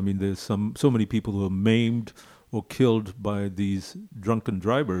around it. I mean, there's so many people who are maimed or killed by these drunken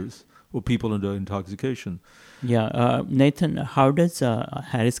drivers or people under intoxication. Yeah, Nathan, how does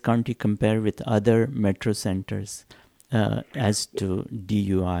Harris County compare with other metro centers as to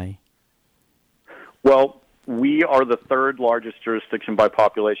DUI? Well, we are the third largest jurisdiction by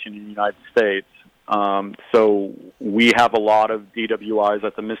population in the United States. So we have a lot of DWIs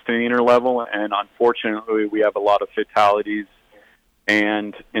at the misdemeanor level, and unfortunately we have a lot of fatalities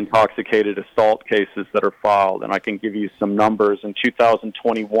and intoxicated assault cases that are filed. And I can give you some numbers. In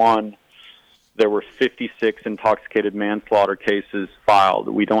 2021, there were 56 intoxicated manslaughter cases filed.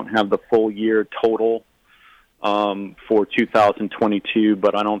 We don't have the full year total for 2022,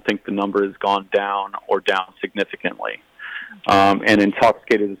 but I don't think the number has gone down or down significantly. And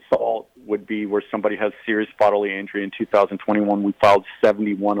intoxicated assault would be where somebody has serious bodily injury. In 2021, we filed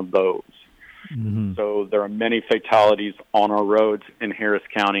 71 of those. Mm-hmm. So there are many fatalities on our roads in Harris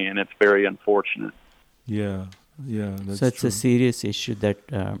County, and it's very unfortunate. Yeah, that's so it's true. a serious issue that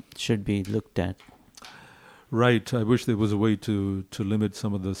should be looked at. Right. I wish there was a way to limit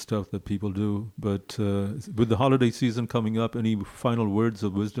some of the stuff that people do. But with the holiday season coming up, any final words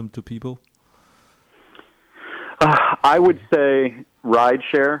of wisdom to people? I would say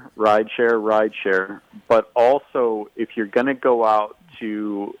rideshare. But also, if you're going to go out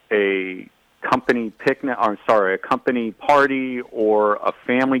to a company picnic, a company party or a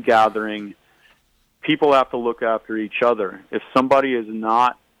family gathering, people have to look after each other. If somebody is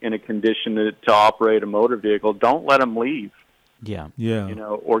not in a condition to operate a motor vehicle, don't let them leave. Yeah.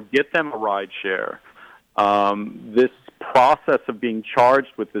 Or get them a ride share. This process of being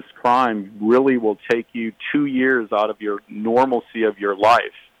charged with this crime really will take you 2 years out of your normalcy of your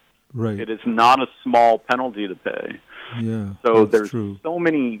life. Right. It is not a small penalty to pay. Yeah. So that's there's true. so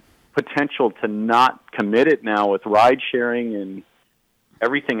many potential to not commit it now with ride sharing and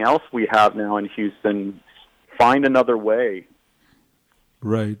everything else we have now in Houston. Find another way.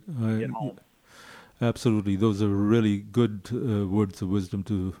 Right. Get home. Absolutely. Those are really good words of wisdom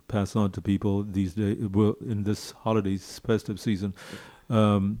to pass on to people these days in this holiday festive season.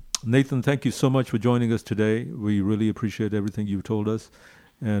 Nathan, thank you so much for joining us today. We really appreciate everything you've told us,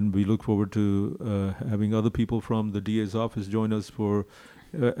 and we look forward to having other people from the DA's office join us for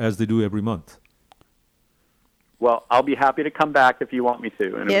as they do every month. Well, I'll be happy to come back if you want me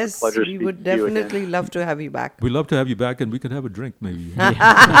to. And Yes, it was a pleasure we speaking would to you again. definitely love to have you back. We'd love to have you back, and we could have a drink maybe.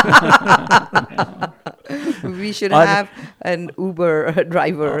 We should have an Uber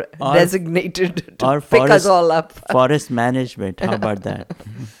driver designated to pick us all up. Forest management, how about that?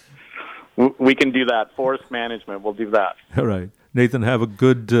 We can do that. Forest management, we'll do that. All right. Nathan, have a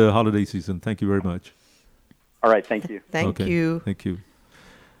good holiday season. Thank you very much. All right, thank you. Thank you. Thank you.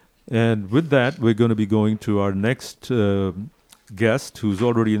 And with that, we're going to be going to our next guest, who's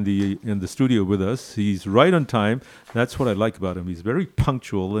already in the studio with us. He's right on time. That's what I like about him. He's very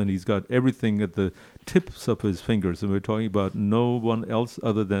punctual, and he's got everything at the tips of his fingers. And we're talking about no one else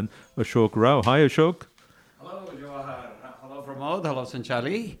other than Ashok Rao. Hi, Ashok. Hello, Jawahar. Hello, Pramod. Hello,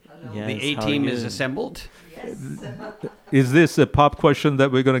 Sanchali. Yes, The A how are team you? is assembled. Is this a pop question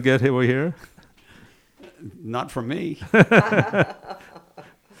that we're going to get over here? Not from me.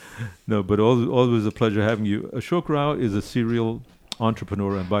 No, but always a pleasure having you. Ashok Rao is a serial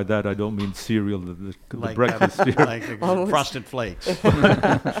entrepreneur, and by that I don't mean cereal, the breakfast cereal. Like Frosted Flakes.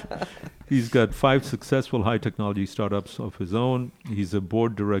 He's got 5 successful high-technology startups of his own. He's a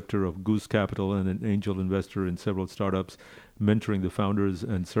board director of Goose Capital and an angel investor in several startups, mentoring the founders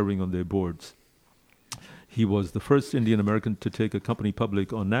and serving on their boards. He was the first Indian American to take a company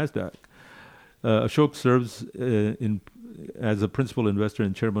public on NASDAQ. Ashok serves as a principal investor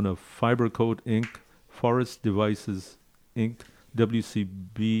and chairman of FiberCode Inc., Forest Devices Inc.,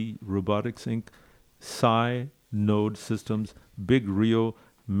 WCB Robotics Inc., Psi Node Systems, Big Rio,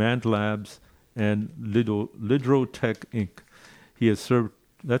 Mant Labs, and Lidrotech Inc. He has served,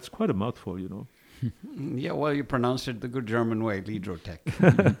 that's quite a mouthful, you know. Yeah, well, you pronounced it the good German way,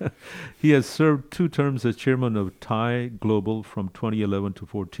 Lidrotech. He has served 2 terms as chairman of TIE Global from 2011 to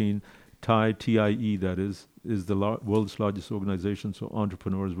 14. TIE, TIE, that is the world's largest organization for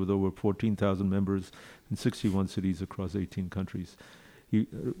entrepreneurs with over 14,000 members in 61 cities across 18 countries.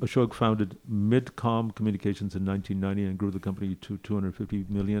 Ashok founded Midcom Communications in 1990 and grew the company to $250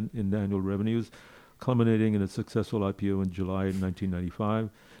 million in annual revenues, culminating in a successful IPO in July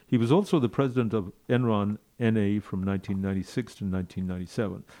 1995. He was also the president of Enron NA from 1996 to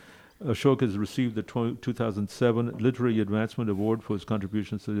 1997. Ashok has received the 2007 Literary Advancement Award for his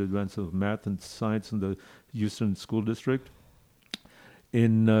contributions to the advancement of math and science in the Houston School District.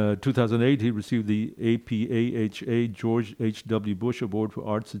 In 2008, he received the APAHA George H.W. Bush Award for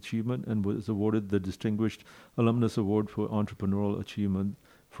Arts Achievement and was awarded the Distinguished Alumnus Award for Entrepreneurial Achievement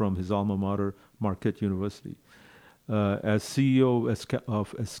from his alma mater, Marquette University. As CEO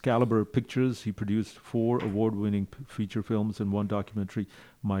of Excalibur Pictures, he produced 4 award-winning feature films and 1 documentary,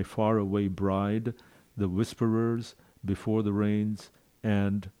 My Faraway Bride, The Whisperers, Before the Rains,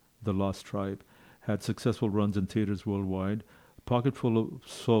 and The Lost Tribe. Had successful runs in theaters worldwide. Pocketful of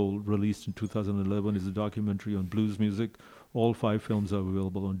Soul, released in 2011, is a documentary on blues music. All 5 films are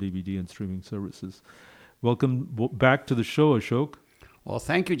available on DVD and streaming services. Welcome back to the show, Ashok. Well,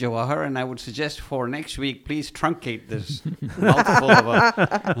 thank you, Jawahar, and I would suggest for next week, please truncate this multiple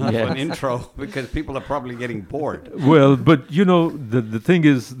of an intro because people are probably getting bored. Well, but the thing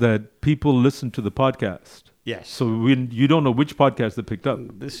is that people listen to the podcast. Yes. So you don't know which podcast they picked up.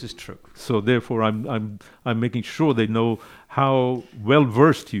 This is true. So therefore, I'm making sure they know how well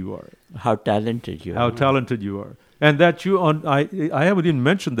versed you are, how talented you are, and that I haven't even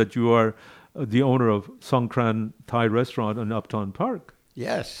mentioned that you are the owner of Songkran Thai Restaurant in Uptown Park.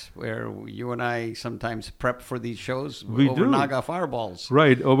 Yes, where you and I sometimes prep for these shows We over do. Naga Fireballs.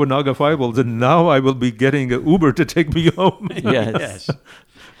 Right, over Naga Fireballs. And now I will be getting an Uber to take me home. Yes.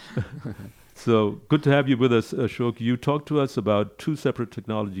 So good to have you with us, Ashok. You talked to us about two separate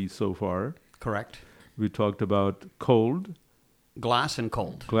technologies so far. Correct. We talked about cold. Glass and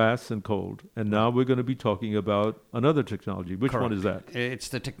cold. Glass and cold. And now we're going to be talking about another technology. Which one is that? It's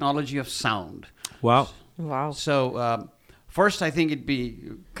the technology of sound. Wow. So first, I think it'd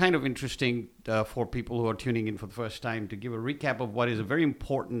be kind of interesting for people who are tuning in for the first time to give a recap of what is a very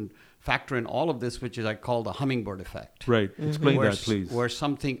important factor in all of this, which is I call the hummingbird effect. Right. Explain that, please. Where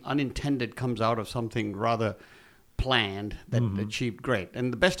something unintended comes out of something rather planned that achieved great.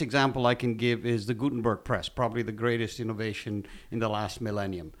 And the best example I can give is the Gutenberg press, probably the greatest innovation in the last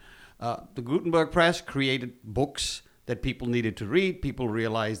millennium. The Gutenberg press created books that people needed to read. People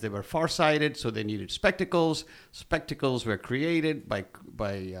realized they were farsighted, so they needed spectacles. Spectacles were created by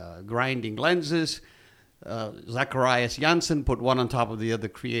grinding lenses. Zacharias Janssen put one on top of the other,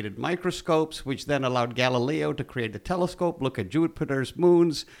 created microscopes, which then allowed Galileo to create a telescope, look at Jupiter's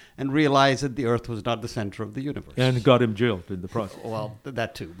moons, and realize that the Earth was not the center of the universe. And got him jailed in the process. Well,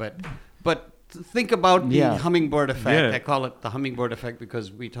 that too. But think about the hummingbird effect. Yeah. I call it the hummingbird effect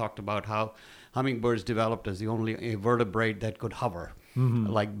because we talked about how hummingbirds developed as the only vertebrate that could hover,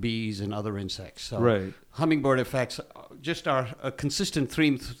 like bees and other insects. So right. Hummingbird effects just are a consistent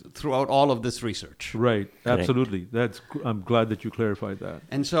theme throughout all of this research. Right, absolutely. I'm glad that you clarified that.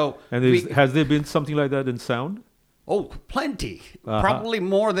 And so, has there been something like that in sound? Oh, plenty. Probably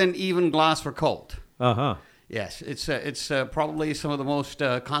more than even glass for cold. Yes, it's probably some of the most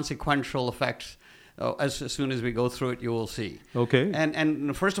consequential effects. As soon as we go through it, you will see. Okay.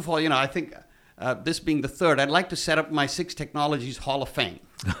 And first of all, I think this being the third, I'd like to set up my 6 Technologies Hall of Fame.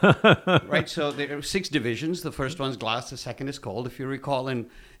 Right, so there are 6 divisions. The first one's glass, the second is cold. If you recall, in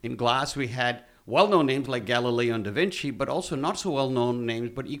glass we had well-known names like Galileo and Da Vinci, but also not so well-known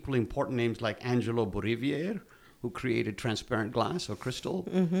names, but equally important names like Angelo Buriviere, who created transparent glass or crystal.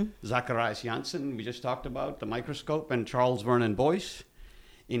 Zacharias Janssen, we just talked about, the microscope, and Charles Vernon Boyce.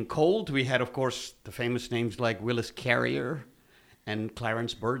 In cold, we had, of course, the famous names like Willis Carrier and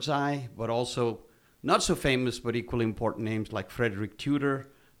Clarence Birdseye, but also not so famous but equally important names like Frederick Tudor,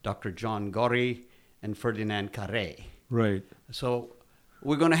 Dr. John Gorrie, and Ferdinand Carré. Right. So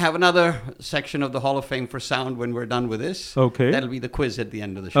we're going to have another section of the Hall of Fame for sound when we're done with this. Okay. That'll be the quiz at the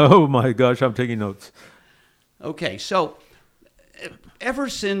end of the show. Oh my gosh, I'm taking notes. Okay, so ever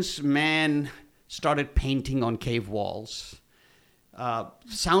since man started painting on cave walls,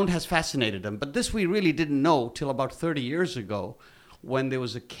 sound has fascinated them. But this we really didn't know till about 30 years ago when there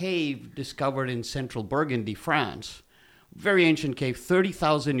was a cave discovered in central Burgundy, France. Very ancient cave,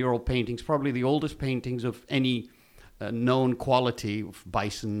 30,000-year-old paintings, probably the oldest paintings of any known quality of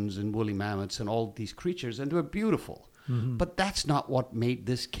bisons and woolly mammoths and all these creatures, and they were beautiful. But that's not what made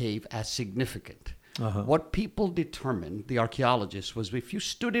this cave as significant. What people determined, the archaeologists, was if you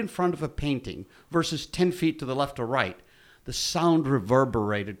stood in front of a painting versus 10 feet to the left or right, the sound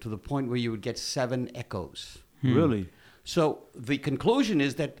reverberated to the point where you would get 7 echoes. Really? So the conclusion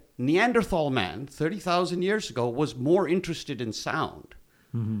is that Neanderthal man, 30,000 years ago, was more interested in sound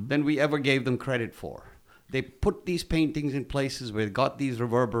than we ever gave them credit for. They put these paintings in places where they got these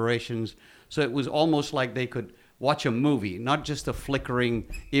reverberations, so it was almost like they could watch a movie, not just the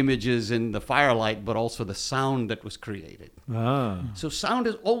flickering images in the firelight, but also the sound that was created. So sound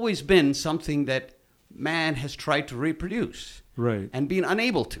has always been something that man has tried to reproduce and been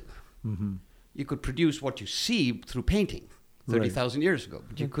unable to. You could produce what you see through painting 30,000 years ago,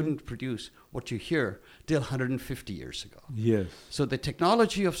 but you couldn't produce what you hear till 150 years ago. Yes. So the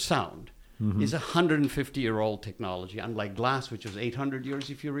technology of sound is a 150-year-old technology, unlike glass, which was 800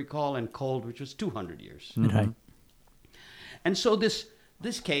 years, if you recall, and cold, which was 200 years. Right. And so this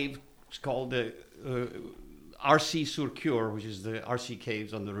cave is called the Arcy-sur-Cure, which is the Arcy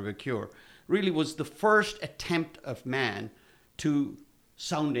Caves on the River Cure, really was the first attempt of man to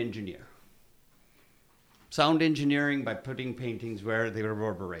sound engineer. Sound engineering by putting paintings where they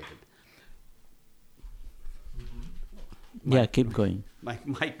reverberated. Yeah, keep going. My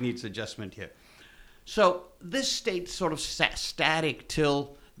mic needs adjustment here. So this stayed sort of static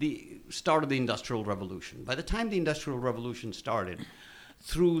till the start of the Industrial Revolution. By the time the Industrial Revolution started,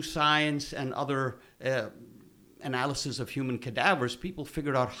 through science and other analysis of human cadavers, people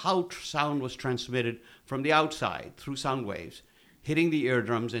figured out how sound was transmitted from the outside through sound waves, hitting the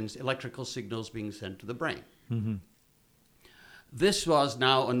eardrums and electrical signals being sent to the brain. Mm-hmm. This was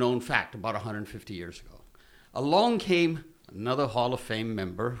now a known fact about 150 years ago. Along came another Hall of Fame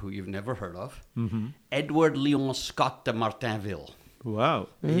member who you've never heard of, Edward Léon Scott de Martinville. Wow.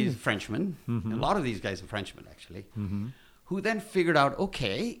 He's a Frenchman. A lot of these guys are Frenchmen, actually. Who then figured out,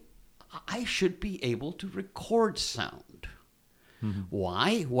 okay, I should be able to record sound.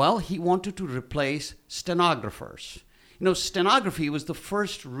 Why? Well, he wanted to replace stenographers. You know, stenography was the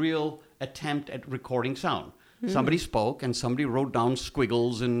first real attempt at recording sound. Somebody spoke and somebody wrote down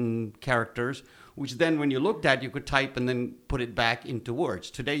squiggles and characters, which then when you looked at, you could type and then put it back into words.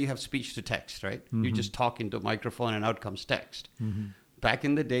 Today you have speech to text, right? You just talk into a microphone and out comes text. Back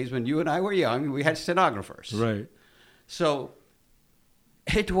in the days when you and I were young, we had stenographers. Right. So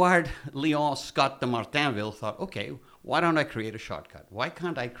Edouard Léon Scott de Martinville thought, okay, why don't I create a shortcut? Why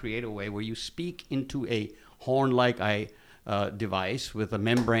can't I create a way where you speak into a horn-like device with a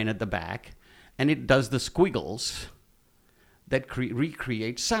membrane at the back, and it does the squiggles that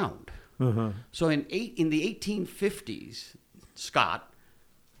recreate sound? So in the 1850s, Scott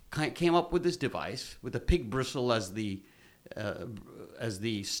came up with this device with a pig bristle as the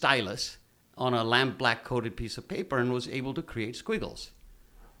stylus on a lamp black coated piece of paper and was able to create squiggles.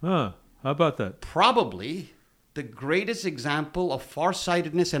 How about that? Probably the greatest example of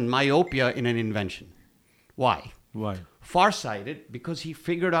farsightedness and myopia in an invention. Why? Why? Farsighted because he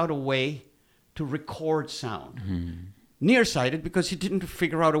figured out a way to record sound. Nearsighted because he didn't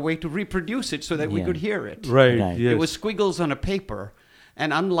figure out a way to reproduce it so that we could hear it. Right. Yes. It was squiggles on a paper.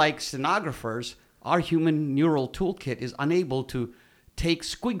 And unlike stenographers, our human neural toolkit is unable to take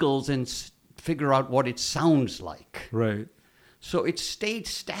squiggles and figure out what it sounds like. Right. So it stayed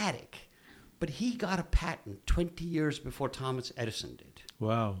static. But he got a patent 20 years before Thomas Edison did.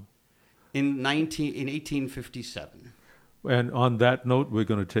 Wow. In 1857. And on that note, we're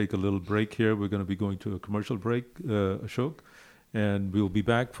going to take a little break here. We're going to be going to a commercial break, Ashok. And we'll be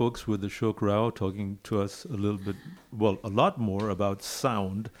back, folks, with Ashok Rao talking to us a lot more about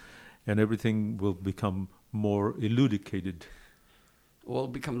sound, and everything will become more elucidated. Will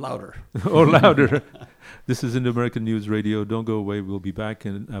become louder. Or louder. This is Indo-American News Radio. Don't go away. We'll be back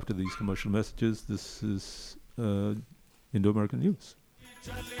after these commercial messages. This is Indo-American News.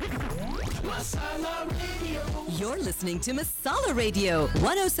 You're listening to Masala Radio,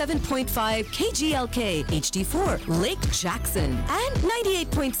 107.5 KGLK, HD4, Lake Jackson, and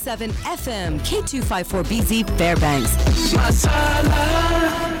 98.7 FM, K254BZ, Fairbanks.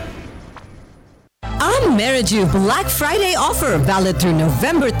 Masala. Ameriju Black Friday offer valid through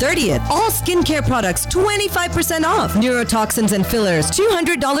November 30th. All skincare products 25% off. Neurotoxins and fillers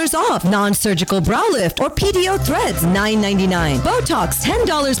 $200 off. Non-surgical brow lift or PDO threads $9.99. Botox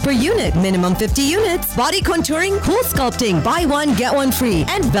 $10 per unit. Minimum 50 units. Body contouring, cool sculpting, buy one get one free.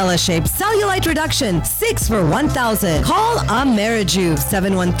 And Bella Shape cellulite reduction 6 for $1,000. Call Ameriju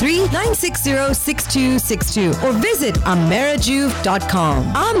 713-960-6262 or visit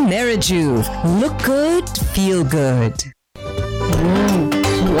amerijuve.com. Amerijuve. Look good, feel good.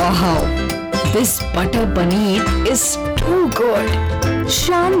 Wow, this butter paneer is too good.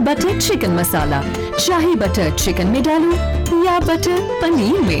 Shan butter chicken masala, shahi butter chicken में डालो या butter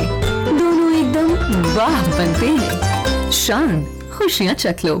paneer में, दोनों एकदम वाह बनते हैं. Shan, खुशियाँ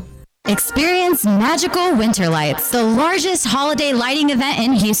चख लो. Experience Magical Winter Lights, the largest holiday lighting event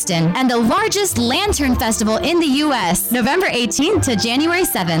in Houston and the largest lantern festival in the U.S. November 18th to January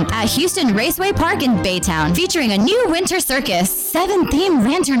 7th at Houston Raceway Park in Baytown, featuring a new winter circus, 7 themed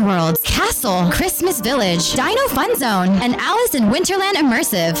lantern worlds, castle, Christmas village, Dino Fun Zone, and Alice in Winterland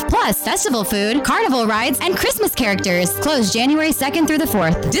Immersive, plus festival food, carnival rides, and Christmas characters. Closed January 2nd through the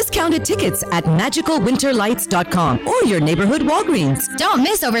 4th. Discounted tickets at magicalwinterlights.com or your neighborhood Walgreens. Don't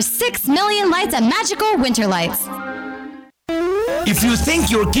miss over 6 million lights at Magical Winter Lights. If you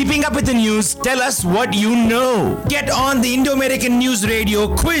think you're keeping up with the news, tell us what you know. Get on the Indo-American News Radio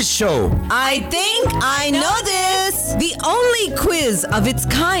quiz show. I think I know this. The only quiz of its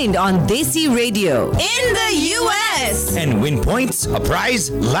kind on Desi Radio in the U.S. And win points, a prize,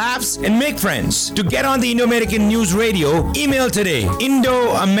 laughs, and make friends. To get on the Indo-American News Radio, email today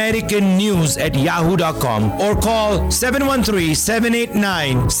indoamericannews@yahoo.com or call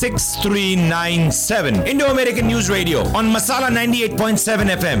 713-789-6397. Indo-American News Radio on Masala 98.7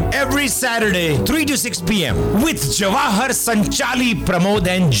 FM every Saturday 3 to 6 p.m. with Jawahar, Sanchali, Pramod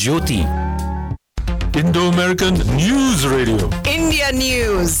and Jyoti. Indo-American News Radio. India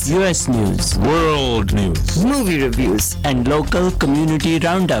news, US news, World news. movie reviews, and local community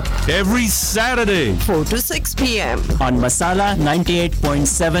roundup Every Saturday. 4 to 6 p.m. on Masala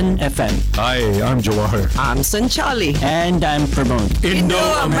 98.7 FM. Hi, I'm Jawahar. I'm Sanchali. And I'm Pramod.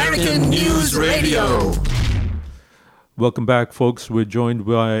 Indo-American News Radio. Welcome back, folks. We're joined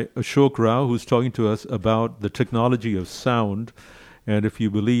by Ashok Rao, who's talking to us about the technology of sound. And if you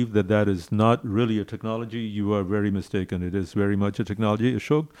believe that that is not really a technology, you are very mistaken. It is very much a technology.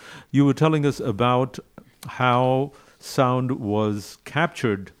 Ashok, you were telling us about how sound was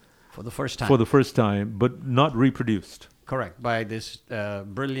captured For the first time. But not reproduced. Correct, by this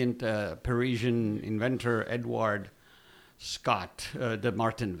brilliant Parisian inventor, Edward Scott de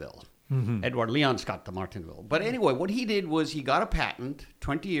Martinville. Edward Leon Scott de Martinville. But anyway, what he did was he got a patent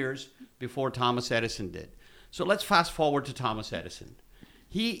 20 years before Thomas Edison did. So let's fast forward to Thomas Edison.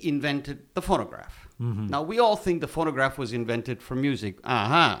 He invented the phonograph. Now, we all think the phonograph was invented for music.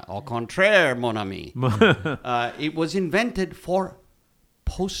 Au contraire, mon ami. It was invented for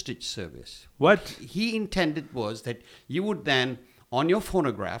postage service. What he intended was that you would then, on your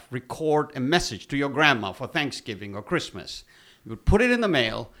phonograph, record a message to your grandma for Thanksgiving or Christmas. You would put it in the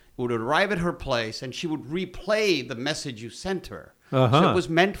mail, it would arrive at her place, and she would replay the message you sent her. So it was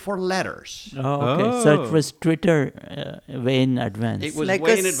meant for letters. So it was Twitter way in advance. It was Like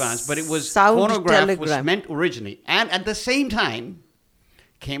way a in advance, but it was sound phonograph was telegram. meant originally. And at the same time,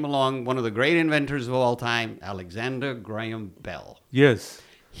 came along one of the great inventors of all time, Alexander Graham Bell. Yes.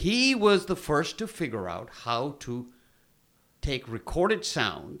 He was the first to figure out how to take recorded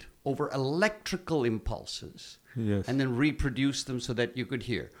sound over electrical impulses Yes. and then reproduce them so that you could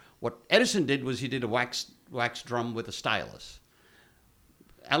hear. What Edison did was he did a wax drum with a stylus.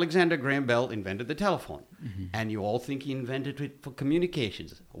 Alexander Graham Bell invented the telephone. And you all think he invented it for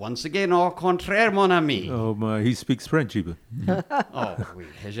communications. Once again, au contraire, mon ami. Oh my, he speaks French even. Oh, oui.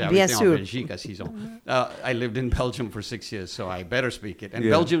 Bien sûr. I lived in Belgium for 6 years, so I better speak it. And Yeah.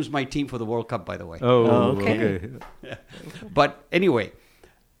 Belgium's my team for the World Cup, by the way. Oh, Okay. okay. Yeah. But anyway,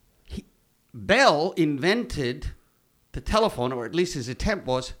 Bell invented the telephone, or at least his attempt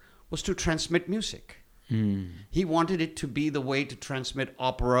was to transmit music. He wanted it to be the way to transmit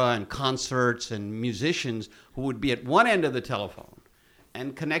opera and concerts, and musicians who would be at one end of the telephone,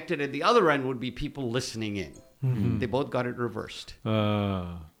 and connected at the other end would be people listening in. They both got it reversed.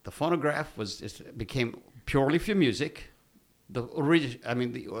 The phonograph became purely for music. The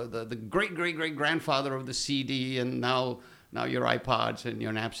great grandfather of the CD, and now your iPods and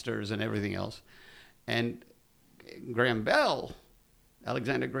your Napsters and everything else. And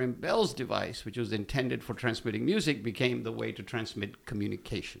Alexander Graham Bell's device, which was intended for transmitting music, became the way to transmit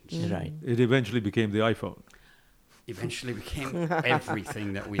communications. Right. It eventually became the iPhone. Eventually became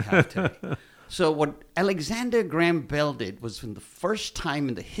everything that we have today. So what Alexander Graham Bell did was, for the first time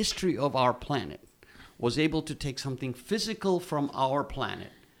in the history of our planet, was able to take something physical from our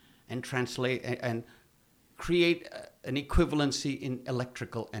planet and translate and create an equivalency in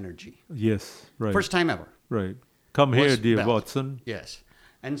electrical energy. Yes, right. First time ever. Right. Come here, was dear Bell. Watson. Yes.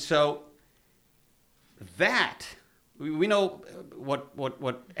 And so that, we know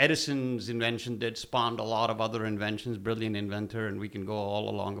what Edison's invention did spawned a lot of other inventions, brilliant inventor, and we can go all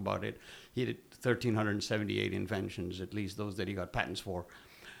along about it. He did 1,378 inventions, at least those that he got patents for.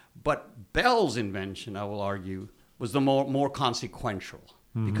 But Bell's invention, I will argue, was the more consequential,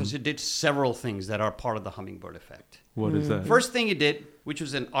 because it did several things that are part of the hummingbird effect. What is that? First thing he did, which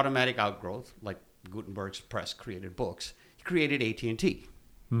was an automatic outgrowth, like Gutenberg's press created books, he created AT&T,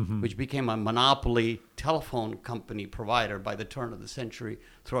 which became a monopoly telephone company provider by the turn of the century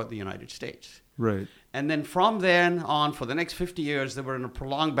throughout the United States. Right. And then from then on, for the next 50 years, they were in a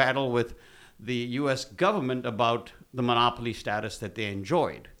prolonged battle with the U.S. government about the monopoly status that they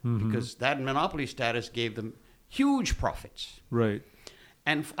enjoyed, because that monopoly status gave them huge profits. Right.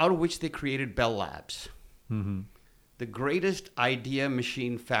 And out of which they created Bell Labs, the greatest idea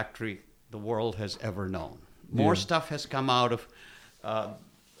machine factory the world has ever known. More stuff has come out of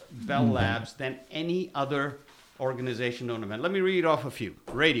Bell Labs than any other organization known to man. Let me read off a few.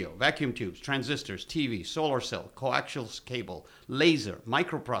 Radio, vacuum tubes, transistors, TV, solar cell, coaxial cable, laser,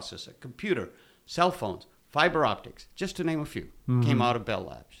 microprocessor, computer, cell phones, fiber optics, just to name a few, came out of Bell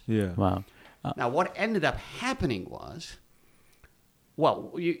Labs. Yeah. Wow. Now, what ended up happening was,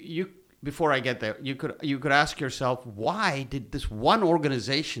 well, you before I get there, you could ask yourself, why did this one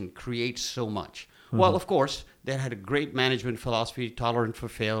organization create so much? Well, of course, they had a great management philosophy, tolerant for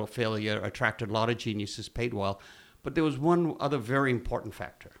failure, attracted a lot of geniuses, paid well. But there was one other very important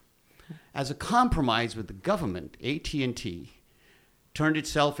factor. As a compromise with the government, AT&T turned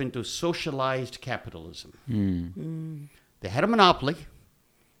itself into socialized capitalism. Mm. They had a monopoly,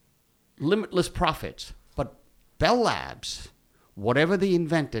 limitless profits, but Bell Labs, whatever they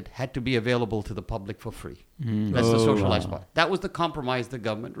invented, had to be available to the public for free. That's the socialized part. That was the compromise the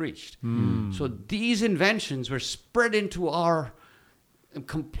government reached. So these inventions were spread into our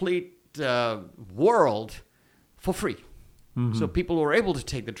complete world for free. So people were able to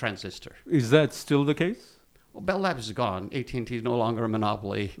take the transistor. Is that still the case? Well, Bell Labs is gone. AT&T is no longer a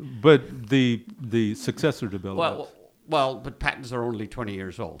monopoly. But the successor to Bell Labs. Well, but patents are only 20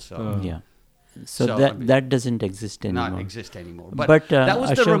 years old. So Yeah. So that doesn't exist anymore. Not exist anymore. But that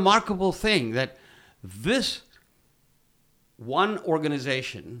was the remarkable thing, that this one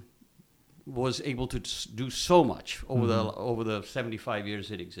organization was able to do so much over the 75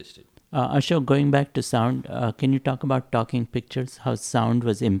 years it existed. Ashok, going back to sound, can you talk about talking pictures, how sound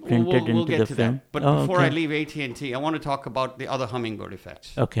was imprinted we'll into get the to film? That. But before I leave AT&T, I want to talk about the other hummingbird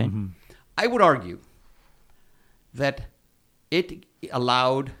effects. Okay. I would argue that it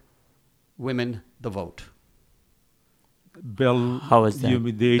allowed women the vote. Bell, how is that? You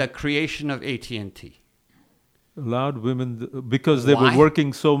mean the creation of AT&T. Allowed women because they were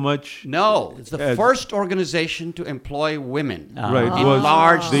working so much. No, it's the first organization to employ women. Right, in was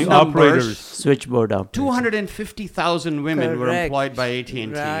large the numbers. operators. Switchboard operators. 250,000 women were employed by AT&T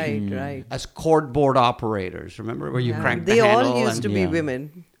Right. as cordboard operators. Remember where you cranked the They handle? all used to be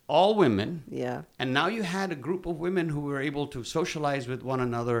women. All women. Yeah. And now you had a group of women who were able to socialize with one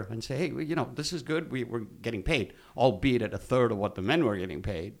another and say, hey, you know, this is good. We're getting paid, albeit at a third of what the men were getting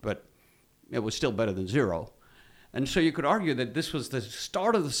paid, but it was still better than zero. And so you could argue that this was the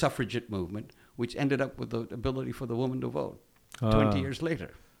start of the suffragette movement, which ended up with the ability for the woman to vote 20 years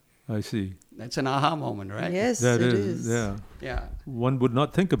later. I see. That's an aha moment, right? Yes, it is. is. Yeah. Yeah. One would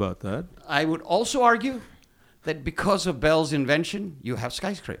not think about that. I would also argue that because of Bell's invention, you have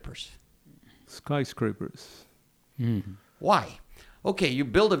skyscrapers. Skyscrapers. Why? Okay, you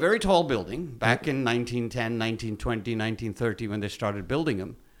build a very tall building back in 1910, 1920, 1930 when they started building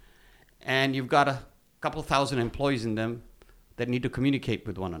them, and you've got a couple thousand employees in them that need to communicate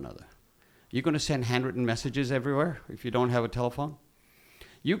with one another. You're going to send handwritten messages everywhere if you don't have a telephone.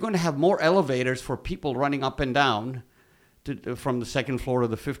 You're going to have more elevators for people running up and down from the second floor to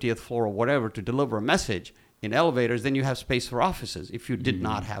the 50th floor or whatever to deliver a message in elevators than you have space for offices if you did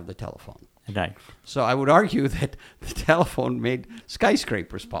not have the telephone. Right. So I would argue that the telephone made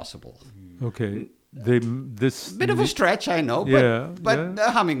skyscrapers possible. Okay. This bit of a stretch, I know, but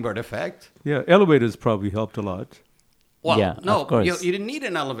the hummingbird effect. Yeah, elevators probably helped a lot. Well, yeah, no, of course. you didn't need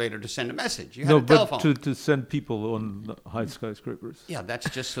an elevator to send a message. You had a but telephone. to send people on high skyscrapers. Yeah, that's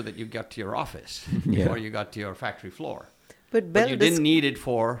just so that you got to your office Yeah. or you got to your factory floor. But you didn't need it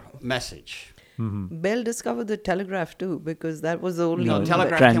for message. Bell discovered the telegraph too, because that was the only No,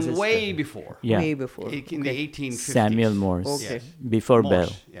 telegraph came way before. Yeah. Way before. In the 1850s. Samuel Morse. Okay. Yes. Before Morse,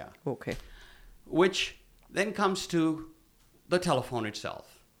 Bell. yeah. Okay. Which then comes to the telephone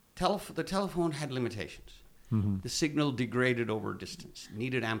itself. The telephone had limitations. The signal degraded over distance,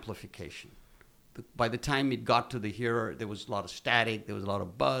 needed amplification. By the time it got to the hearer, there was a lot of static, there was a lot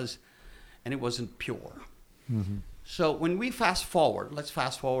of buzz, and it wasn't pure. So when we let's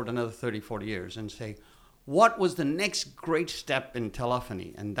fast forward another 30, 40 years and say, what was the next great step in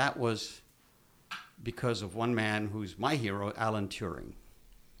telephony? And that was because of one man who's my hero, Alan Turing.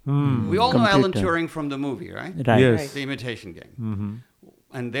 We all know Alan Turing from the movie, right? Right. Yes. The Imitation Game.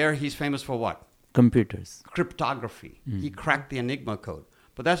 And there he's famous for what? Computers. Cryptography. He cracked the Enigma code.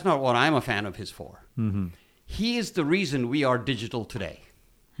 But that's not what I'm a fan of his for. He is the reason we are digital today.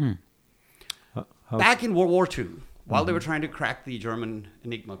 Back in World War II, while they were trying to crack the German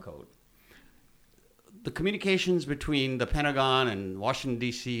Enigma code, the communications between the Pentagon and Washington,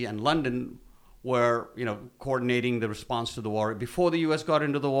 D.C. and London were, coordinating the response to the war before the U.S. got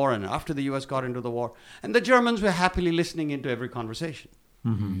into the war and after the U.S. got into the war. And the Germans were happily listening into every conversation.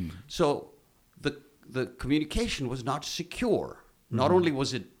 So the communication was not secure. Not only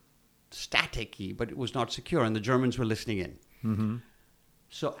was it static-y, but it was not secure, and the Germans were listening in.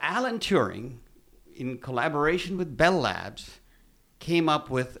 So Alan Turing, in collaboration with Bell Labs, came up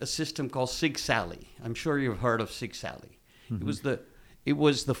with a system called Sig-Sally. I'm sure you've heard of Sig-Sally. It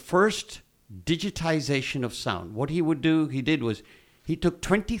was the first digitization of sound. What he did was he took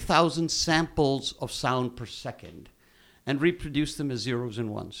 20,000 samples of sound per second and reproduced them as zeros and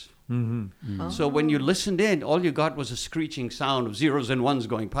ones. So when you listened in, all you got was a screeching sound of zeros and ones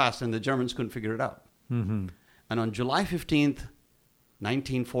going past, and the Germans couldn't figure it out. And on July 15th,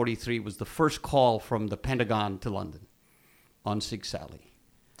 1943 was the first call from the Pentagon to London on Sig-Sally.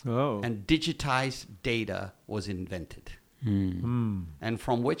 Oh. And digitized data was invented. and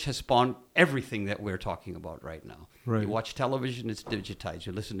from which has spawned everything that we're talking about right now. Right. You watch television, it's digitized.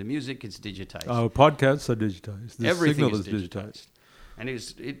 You listen to music, it's digitized. Our podcasts are digitized. The Everything signal is is digitized. And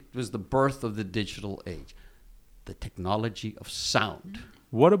it was the birth of the digital age, the technology of sound.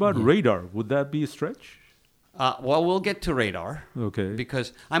 What about radar? Would that be a stretch? Well, we'll get to radar. Okay.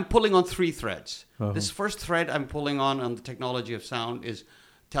 Because I'm pulling on three threads. Uh-huh. This first thread I'm pulling on the technology of sound is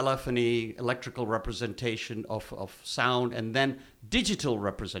telephony, electrical representation of sound, and then digital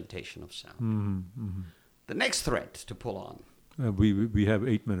representation of sound. The next thread to pull on We have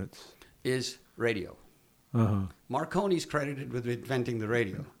 8 minutes. is radio. Marconi is credited with inventing the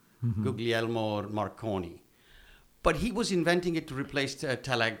radio, Guglielmo Marconi. But he was inventing it to replace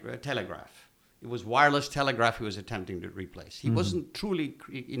telegraph. It was wireless telegraph he was attempting to replace. He wasn't truly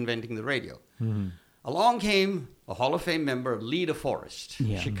inventing the radio. Along came a Hall of Fame member, Lee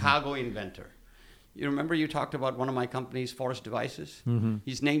DeForest, Chicago inventor. You remember you talked about one of my companies, Forest Devices?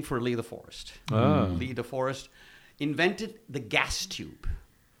 He's named for Lee DeForest. Lee DeForest invented the gas tube.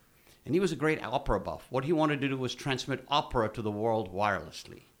 And he was a great opera buff. What he wanted to do was transmit opera to the world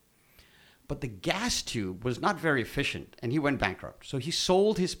wirelessly. But the gas tube was not very efficient, and he went bankrupt. So he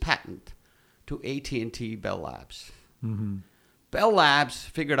sold his patent to AT&T Bell Labs. Bell Labs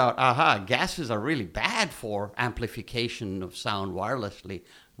figured out, gases are really bad for amplification of sound wirelessly.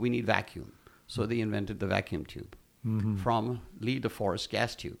 We need vacuum. So they invented the vacuum tube from Lee DeForest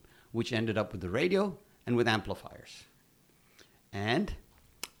gas tube, which ended up with the radio and with amplifiers. And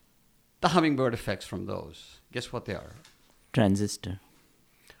the hummingbird effects from those, guess what they are? Transistor.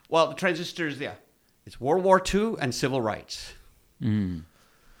 Well, the transistors, it's World War II and civil rights.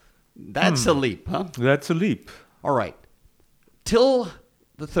 That's a leap, huh? That's a leap. All right. Till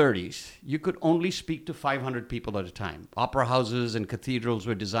the 30s, you could only speak to 500 people at a time. Opera houses and cathedrals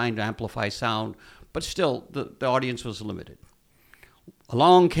were designed to amplify sound, but still, the audience was limited.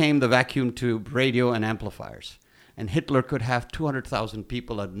 Along came the vacuum tube, radio, and amplifiers. And Hitler could have 200,000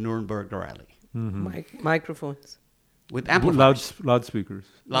 people at Nuremberg rally. Microphones. With amplifiers. Loudspeakers.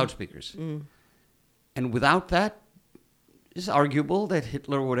 Loudspeakers. And without that, it's arguable that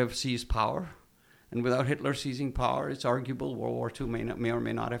Hitler would have seized power. And without Hitler seizing power, it's arguable World War II may or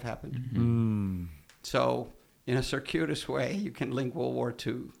may not have happened. So, in a circuitous way, you can link World War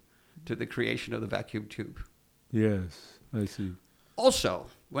II to the creation of the vacuum tube. Yes, I see. Also,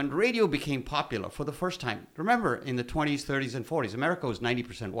 when radio became popular for the first time, remember in the 20s, 30s, and 40s, America was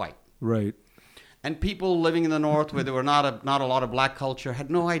 90% white. Right. And people living in the North where there were not a lot of black culture had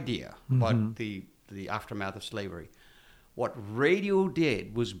no idea about the aftermath of slavery. What radio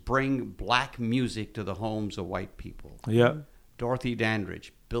did was bring black music to the homes of white people. Yeah. Dorothy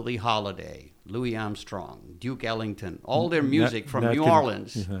Dandridge, Billie Holiday, Louis Armstrong, Duke Ellington, all their music from New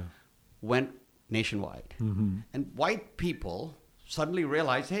Orleans went nationwide. And white people suddenly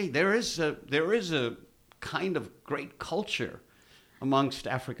realized, hey, there is a kind of great culture amongst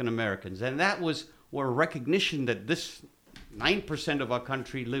African Americans. And that was where recognition that this 9% of our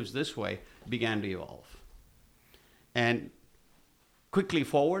country lives this way began to evolve. And quickly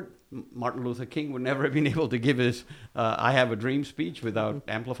forward, Martin Luther King would never have been able to give his I Have a Dream speech without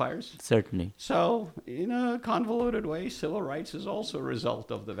amplifiers. Certainly. So, in a convoluted way, civil rights is also a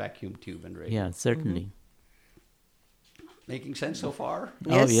result of the vacuum tube and radio. Yeah, certainly. Making sense so far?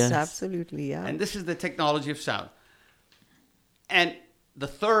 Yes, absolutely, yeah. And this is the technology of sound. And the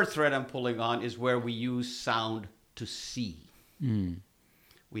third thread I'm pulling on is where we use sound to see.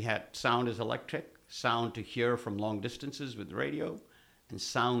 We had sound as electric, sound to hear from long distances with radio, and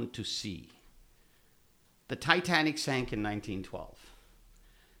sound to see. The Titanic sank in 1912.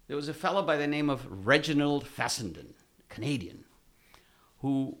 There was a fellow by the name of Reginald Fassenden, Canadian,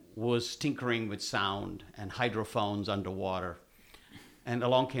 who was tinkering with sound and hydrophones underwater. And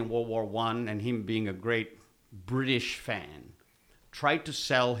along came World War I, and him being a great British fan, tried to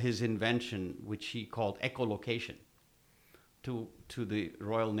sell his invention, which he called echolocation, to the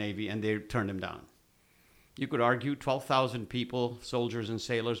Royal Navy, and they turned him down. You could argue 12,000 people, soldiers and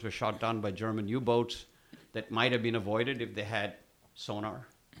sailors, were shot down by German U-boats that might have been avoided if they had sonar.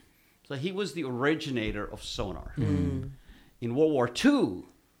 So he was the originator of sonar. In World War II,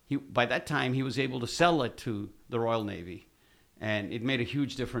 by that time, he was able to sell it to the Royal Navy. And it made a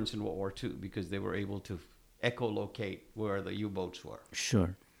huge difference in World War II because they were able to echolocate where the U-boats were.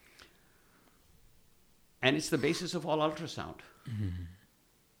 Sure. And it's the basis of all ultrasound.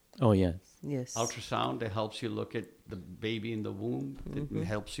 Oh, yes. Yes. Ultrasound that helps you look at the baby in the womb. It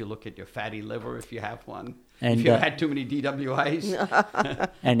helps you look at your fatty liver if you have one. And, if you've had too many DWIs.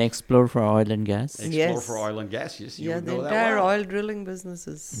 And explore for oil and gas. Explore for oil and gas. Yes, you would the know that entire well. oil drilling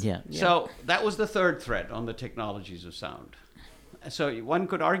businesses. Yeah. So that was the third thread on the technologies of sound. So one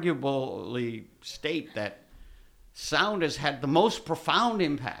could arguably state that sound has had the most profound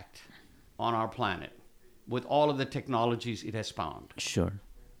impact on our planet with all of the technologies it has spawned. Sure.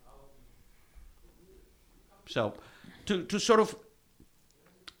 So to sort of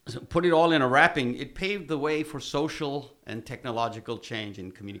put it all in a wrapping, it paved the way for social and technological change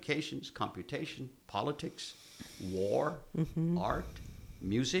in communications, computation, politics, war, art,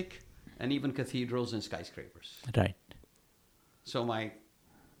 music, and even cathedrals and skyscrapers. Right. So my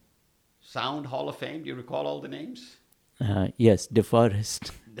Sound Hall of Fame, do you recall all the names? Yes,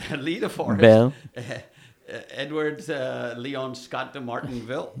 DeForest. Lee DeForest. Bell. Edward Leon Scott de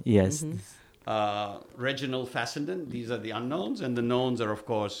Martinville. Yes. Reginald Fassenden. These are the unknowns. And the knowns are, of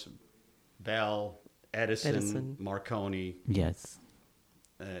course, Bell, Edison. Marconi. Yes.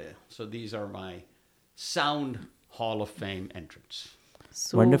 So these are my Sound Hall of Fame entrants.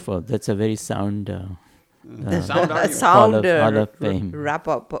 So wonderful. That's a very sound... Hall of Fame. Wrap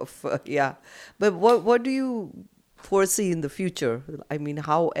up of but what do you foresee in the future? I mean,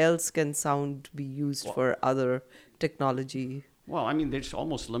 how else can sound be used for other technology? Well, I mean, there's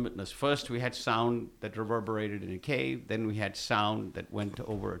almost limitless. First, we had sound that reverberated in a cave. Then we had sound that went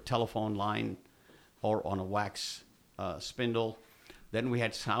over a telephone line or on a wax spindle. Then we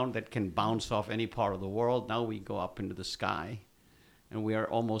had sound that can bounce off any part of the world. Now we go up into the sky, and we are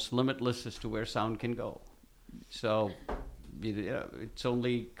almost limitless as to where sound can go. So it's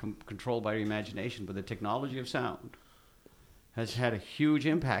only controlled by your imagination, but the technology of sound has had a huge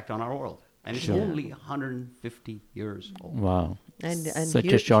impact on our world. And it's only 150 years old. Wow. And such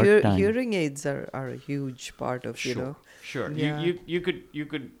a short time. Hearing aids are a huge part of, Sure. Yeah. You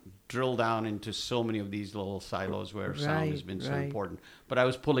could drill down into so many of these little silos where sound has been so important. But I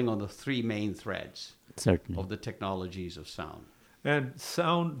was pulling on the three main threads of the technologies of sound. And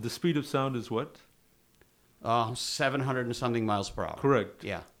sound, the speed of sound is what? 700 and something miles per hour. Correct.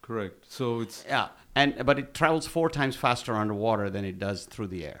 Yeah. Correct. So it's... Yeah. But it travels 4 times faster underwater than it does through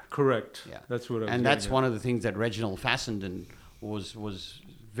the air. Correct. Yeah. That's what I was And that's getting one of the things that Reginald Fassenden was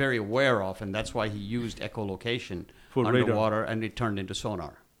very aware of, and that's why he used echolocation for underwater, radar. and it turned into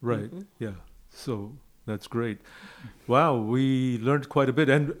sonar. Right. Yeah. So that's great. Wow, we learned quite a bit,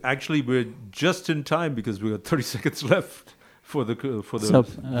 and actually we're just in time because we got 30 seconds left for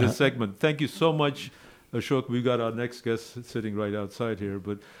this segment. Thank you so much, Ashok. We got our next guest sitting right outside here,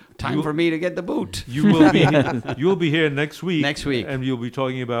 but time for me to get the boot. You will be you'll be here next week. Next week, and you'll be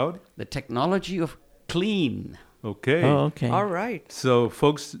talking about the technology of clean. Okay. Oh, okay. All right. So,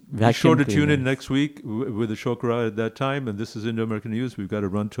 folks, be sure to tune in next week with Ashok Rao at that time. And this is Indo-American News. We've got to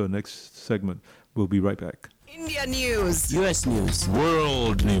run to our next segment. We'll be right back. India news, US news,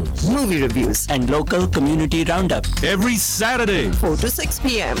 world news, movie reviews, and local community roundup. Every Saturday, 4 to 6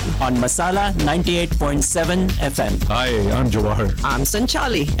 p.m. on Masala 98.7 FM. Hi, I'm Jawahar. I'm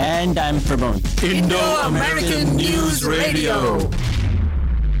Sanchali. And I'm Pramod. Indo-American News Radio.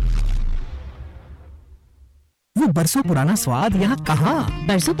 वो बरसों पुराना स्वाद यहाँ कहाँ?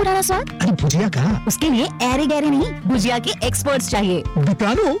 बरसों पुराना स्वाद? अरे भुजिया कहाँ? उसके लिए ऐरे गहरे नहीं, भुजिया के एक्सपर्ट्स चाहिए।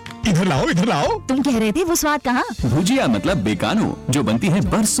 बेकानो, इधर लाओ। तुम कह रहे थे वो स्वाद कहाँ? भुजिया मतलब बेकानो, जो बनती है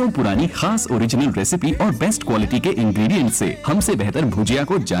बरसों पुरानी खास ओरिजिनल रेसिपी और बेस्ट क्वालिटी के इंग्रेडिएंट से। हमसे बेहतर भुजिया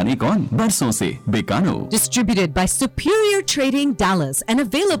को जाने कौन? बरसों से बेकानो। Distributed by Superior Trading Dallas and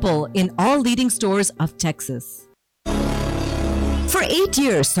available in all leading stores of Texas. For 8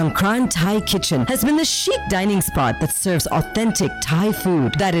 years, Songkran Thai Kitchen has been the chic dining spot that serves authentic Thai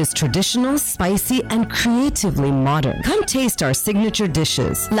food that is traditional, spicy, and creatively modern. Come taste our signature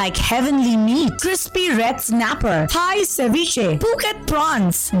dishes Like heavenly meat, crispy red snapper, Thai ceviche, Phuket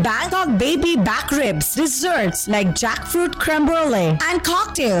prawns, Bangkok baby back ribs, desserts like jackfruit creme brulee, and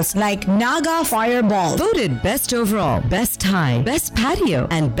cocktails like Naga fireball. Voted best overall, best Thai, best patio,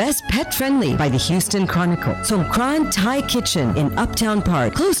 and best pet friendly by the Houston Chronicle. Songkran Thai Kitchen in Uptown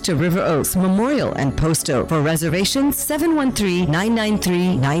Park, close to River Oaks, Memorial, and Posto. For reservations,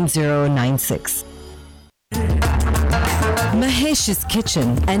 713-993-9096. Mahesh's Kitchen,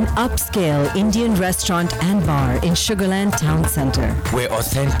 an upscale Indian restaurant and bar in Sugarland Town Center. Where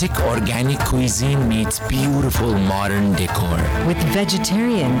authentic organic cuisine meets beautiful modern decor. With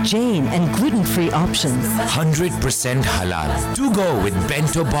vegetarian, Jain, and gluten-free options. 100% halal. To go with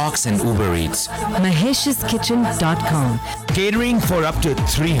bento box and Uber Eats. Mahesh'sKitchen.com. Catering for up to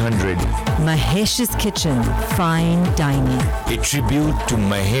 300. Mahesh's Kitchen, fine dining. A tribute to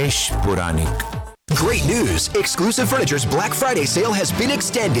Mahesh Puranik. Great news! Exclusive Furniture's Black Friday sale has been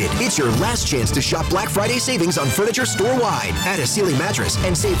extended. It's your last chance to shop Black Friday savings on furniture store-wide. Add a ceiling mattress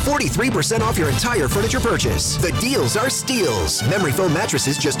and save 43% off your entire furniture purchase. The deals are steals. Memory foam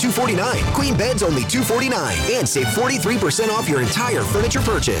mattresses just $249. Queen beds only $249. And save 43% off your entire furniture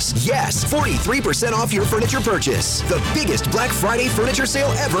purchase. Yes, 43% off your furniture purchase. The biggest Black Friday furniture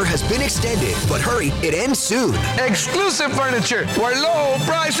sale ever has been extended. But hurry, it ends soon. Exclusive Furniture, where low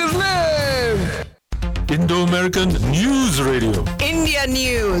prices live. Indo-American News Radio. India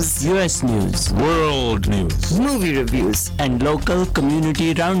News. US News. World News. Movie reviews. And local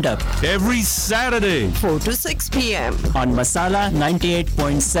community roundup. Every Saturday. 4 to 6 p.m. On Masala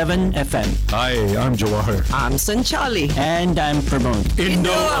 98.7 FM. Hi, I'm Jawahar. I'm Sanchali. And I'm Pramod.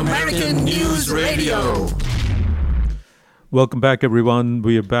 Indo-American News Radio. Welcome back, everyone.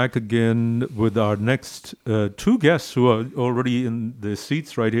 We are back again with our next two guests who are already in the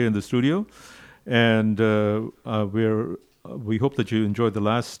seats right here in the studio. And we hope that you enjoyed the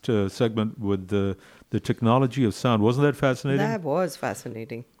last segment with the technology of sound. Wasn't that fascinating? That was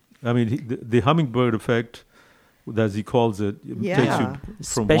fascinating. I mean, the hummingbird effect, as he calls it, takes you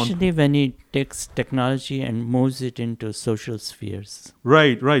from especially when he takes technology and moves it into social spheres.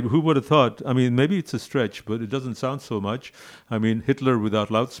 Right. Who would have thought? I mean, maybe it's a stretch, but it doesn't sound so much. I mean, Hitler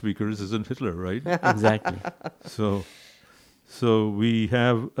without loudspeakers isn't Hitler, right? Exactly. So we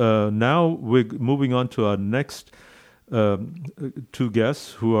have now we're moving on to our next two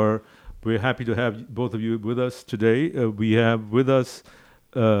guests we're happy to have both of you with us today. We have with us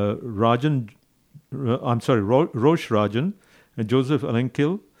Rosh Rajan and Joseph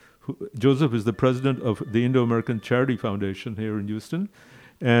Alenkil. Joseph is the president of the Indo-American Charity Foundation here in Houston.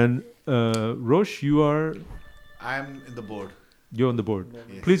 And Rosh, you are? I'm in the board. You're on the board. Yes.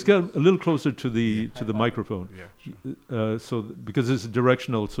 Please get a little closer to the microphone. Yeah, sure. So because it's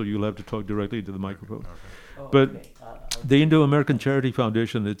directional, so you'll have to talk directly to the microphone. Okay. But the Indo-American Charity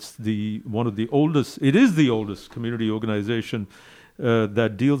Foundation, it's one of the oldest. It is the oldest community organization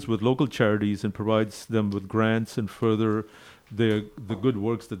that deals with local charities and provides them with grants and further the good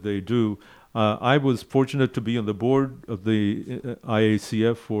works that they do. I was fortunate to be on the board of the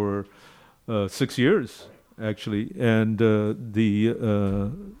IACF for 6 years. Actually, and and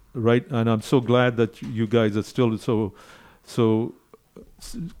I'm so glad that you guys are still so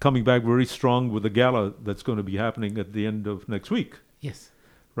coming back very strong with the gala that's going to be happening at the end of next week. Yes.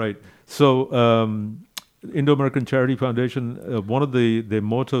 Right. So, Indo-American Charity Foundation, one of their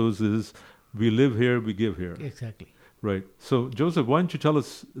mottos is, "We live here, we give here." Exactly. Right. So, Joseph, why don't you tell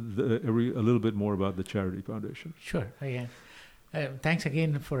us a little bit more about the Charity Foundation? Sure. Thanks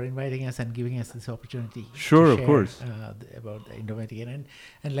again for inviting us and giving us this opportunity. Sure, to of share, course. About the Indo-American,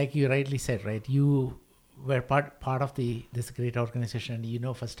 and like you rightly said, right, you were part of this great organization, and you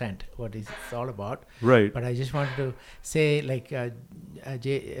know firsthand what it's all about. Right. But I just wanted to say, like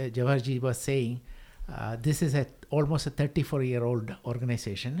Jawaharji was saying, this is almost a 34-year-old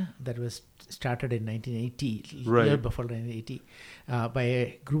organization that was started in 1980, year before 1980, by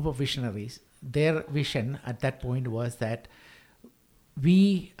a group of visionaries. Their vision at that point was that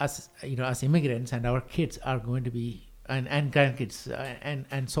we, as immigrants, and our kids are going to be, and grandkids,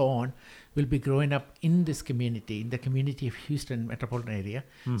 and so on, will be growing up in this community, in the community of Houston metropolitan area.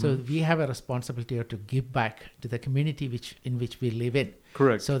 Mm-hmm. So we have a responsibility to give back to the community in which we live in.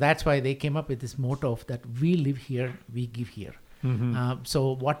 Correct. So that's why they came up with this motto of that we live here, we give here. Mm-hmm.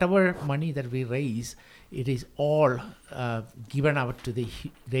 So whatever money that we raise, it is all given out to the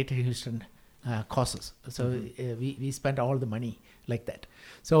Greater Houston causes. So we spend all the money like that.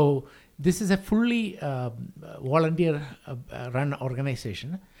 So this is a fully volunteer run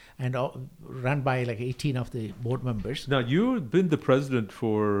organization, and run by like 18 of the board members. Now, you've been the president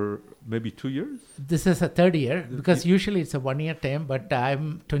for maybe 2 years? This is a third year, because usually it's a 1 year term, but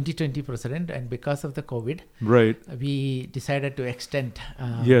I'm 2020 president, and because of the COVID, we decided to extend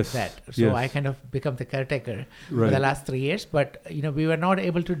that. So I kind of become the caretaker for the last 3 years, but we were not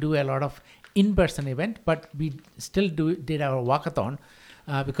able to do a lot of in-person event, but we still did our walkathon.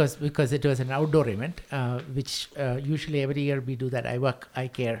 Because it was an outdoor event, which usually every year we do that I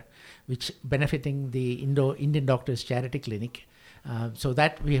Care, which benefiting the Indian Doctors Charity Clinic, So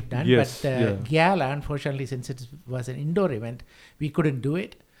that we have done. Yes, But the gala, unfortunately, since it was an indoor event, we couldn't do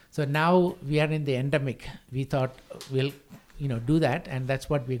it. So now we are in the endemic. We thought we'll do that, and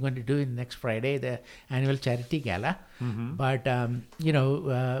that's what we're going to do in next Friday, the annual charity gala. Mm-hmm. But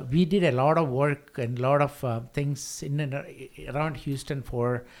we did a lot of work and a lot of things in and around Houston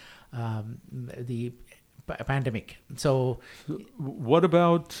for the pandemic. So what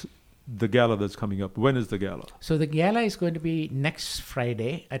about the gala that's coming up? When is the gala? So the gala is going to be next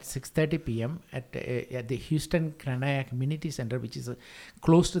Friday at 6:30 p.m. at the Houston Granaya Community Center, which is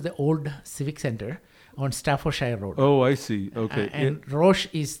close to the old Civic Center on Staffordshire Road. Oh, I see. Okay. And Roche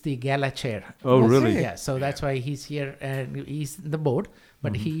is the gala chair. Oh, really? Yeah. So that's why he's here, and he's the board,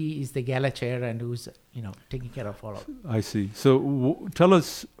 but he is the gala chair and who's taking care of all of it. I see. So tell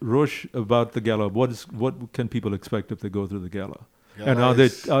us, Roche, about the gala. What can people expect if they go through the gala? And are there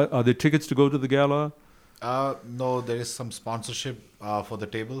tickets to go to the gala? No, there is some sponsorship for the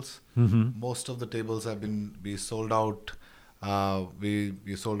tables. Mm-hmm. Most of the tables have been sold out. We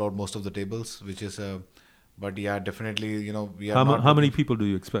sold out most of the tables, which is but yeah, definitely we are. How many people do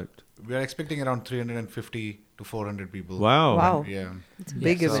you expect? We are expecting around 350 to 400 people. Wow. Yeah. It's a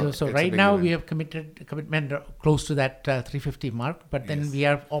big event. So right now we have commitment close to that 350 mark, but then we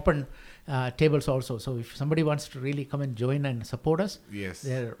are open tables also. So if somebody wants to really come and join and support us,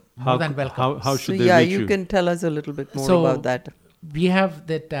 they're more than welcome. How should they reach you? Can tell us a little bit more about that. We have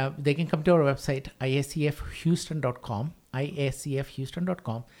that they can come to our website, iscfhouston.com,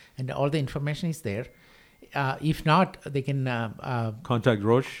 iscfhouston.com, and all the information is there. If not, they can contact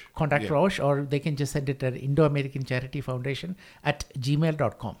Roche. Roche, or they can just send it at Indo-American Charity Foundation at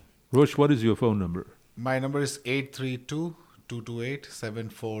gmail.com. Roche, what is your phone number? My number is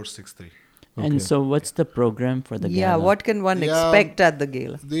 832-228-7463. And so what's the program for the gala? Yeah, what can one expect at the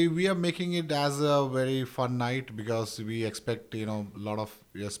gala? We are making it as a very fun night because we expect, a lot of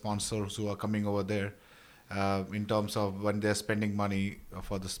sponsors who are coming over there in terms of when they're spending money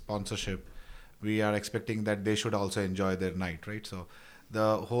for the sponsorship. We are expecting that they should also enjoy their night, right? So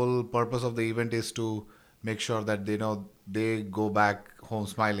the whole purpose of the event is to make sure that they go back home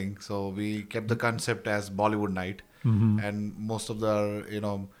smiling. So we kept the concept as Bollywood night, and most of the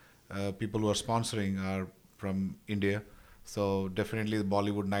people who are sponsoring are from India. So definitely the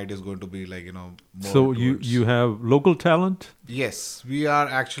Bollywood night is going to be more. So you have local talent? Yes, we are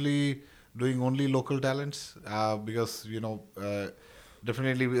actually doing only local talents because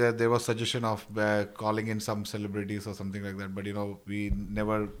definitely there was suggestion of calling in some celebrities or something like that, but we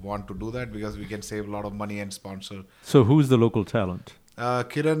never want to do that because we can save a lot of money and sponsor. So who's the local talent?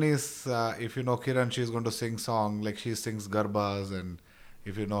 Kiran is, if you know Kiran, she's going to sing song, like she sings Garbas, and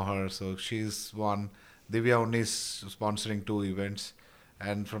if you know her, so she's one. Divya only is sponsoring 2 events,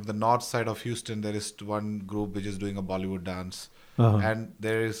 and from the north side of Houston there is one group which is doing a Bollywood dance. And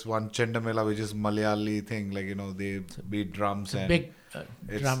there is one Chendamela, which is Malayali thing, they beat drums and big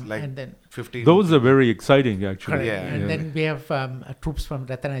it's drum, like and then 15. Those are very exciting, actually. Correct. And then we have troops from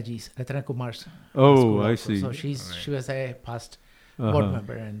Ratana Kumar's. Oh, I see. So she was a past board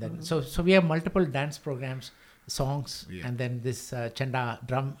member, and then so we have multiple dance programs, songs, and then this chanda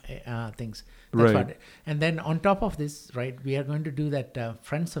drum things. That's right. And then on top of this, we are going to do that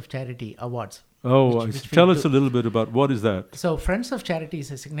Friends of Charity Awards. Oh, tell us a little bit about what is that? So Friends of Charity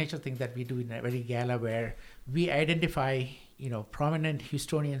is a signature thing that we do in every gala where we identify, prominent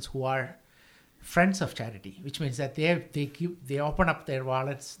Houstonians who are friends of charity, which means that they open up their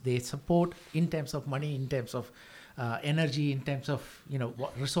wallets, they support in terms of money, in terms of energy, in terms of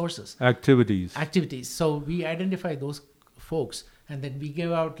resources, activities. So we identify those folks, and then we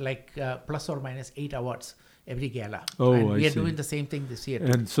give out plus or minus 8 awards every gala. Oh, and we I are see. doing the same thing this year.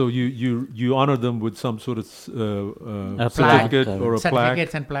 And so you honor them with some sort of certificate or a plaque.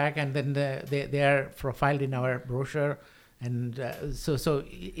 Certificates and plaque, and then they are profiled in our brochure. And so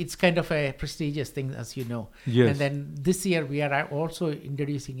it's kind of a prestigious thing, as you know. Yes. And then this year we are also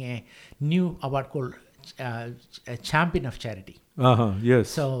introducing a new award called a Champion of Charity. Yes.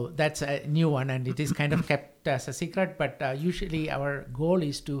 So that's a new one, and it is kind of kept as a secret. But usually our goal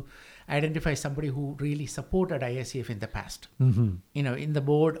is to identify somebody who really supported ISCF in the past, in the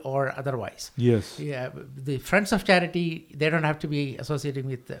board or otherwise. Yes. Yeah, the Friends of Charity, they don't have to be associated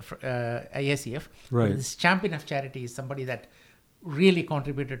with ISCF. Right. But this Champion of Charity is somebody that really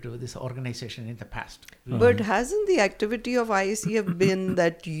contributed to this organization in the past. But hasn't the activity of ISCF been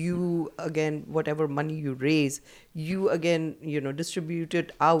that you, again, whatever money you raise, you again, distribute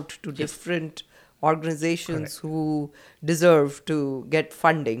it out to different organizations who deserve to get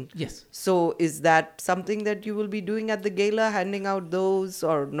funding? Yes. So is that something that you will be doing at the gala, handing out those,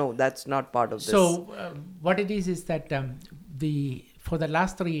 or no, that's not part of this? So what it is that for the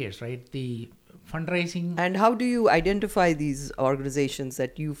last 3 years, right, the fundraising. And how do you identify these organizations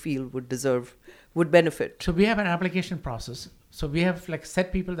that you feel would benefit? So we have an application process. So we have like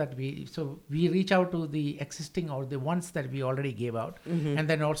set people that we reach out to the existing or the ones that we already gave out, and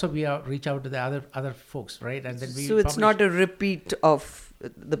then also we reach out to the other folks, right? And then so it's not a repeat of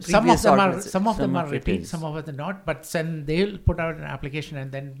the previous some of them are repeat, some of them not. But then they'll put out an application,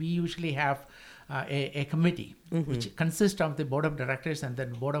 and then we usually have a committee which consists of the board of directors and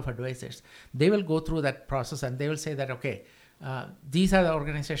then board of advisors. They will go through that process and they will say that these are the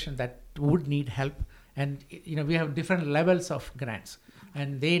organizations that would need help. And we have different levels of grants,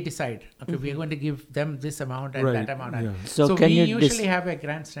 and they decide. Okay, we are going to give them this amount and that amount. Yeah. So we usually have a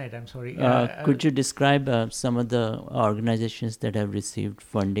grants night. I'm sorry. Could you describe some of the organizations that have received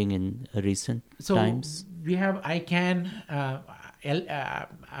funding in recent times? We have ICANN,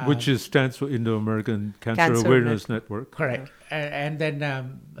 which stands for Indo-American Cancer Awareness Network. Correct, and then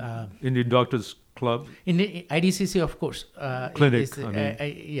Indian Doctors Club. In the IDCC, of course. Clinic.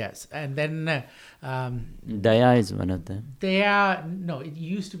 Yes, and then DAIA is one of them. It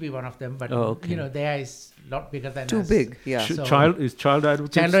used to be one of them, but DAIA is a lot bigger than too big. Yeah. Child Advocacy. Child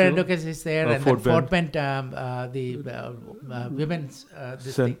Advocacy is there, and then Fort Bend, the women's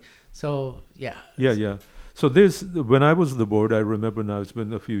this thing. So yeah. Yeah. So when I was on the board, I remember now it's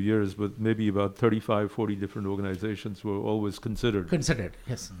been a few years, but maybe about 35, 40 different organizations were always considered.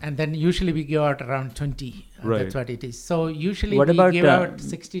 Yes. And then usually we give out around 20. Right. That's what it is. So usually we give out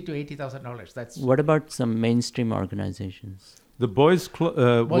 $60,000 to $80,000. What about some mainstream organizations? The Boys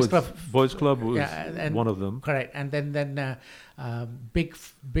Club was one of them. Correct. And then Big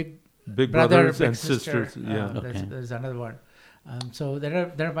Brothers Big and Sister, Sisters. Yeah. There's another one. So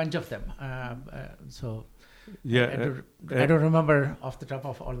there are a bunch of them. I don't remember off the top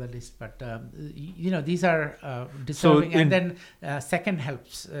of all the list, but these are deserving. And then second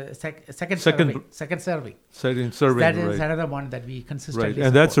helps, second serving. That is another one that we consistently support.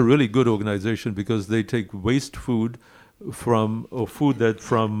 And that's a really good organization because they take waste food from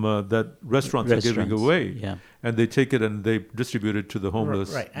that restaurants are giving away, and they take it and they distribute it to the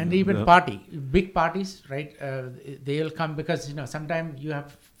homeless. Right, and even big parties, right? They'll come because sometimes you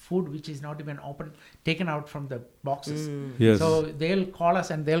have food which is not even open, taken out from the boxes. Yes. So they'll call us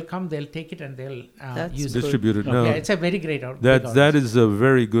and they'll come, they'll take it and they'll use distribute it. No. Yeah, it's a very great. That is a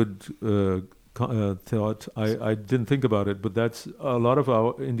very good thought. I didn't think about it, but that's a lot of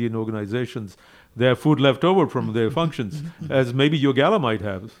our Indian organizations. They have food left over from their functions, as maybe your gala might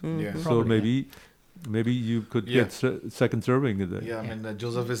have. So maybe you could get second serving in that. Yeah, I mean,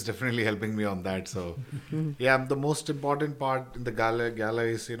 Joseph is definitely helping me on that. So, the most important part in the gala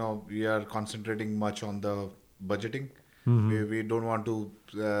is, we are concentrating much on the budgeting. We don't want to,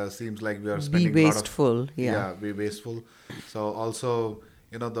 seems like we are spending be wasteful. Be wasteful. So also,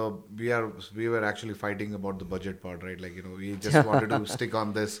 we were actually fighting about the budget part, right? Like, we just wanted to stick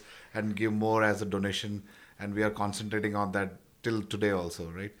on this and give more as a donation, and we are concentrating on that till today also,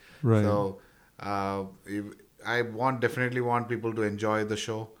 right? Right. So, I definitely want people to enjoy the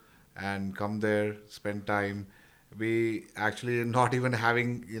show and come there, spend time. We actually not even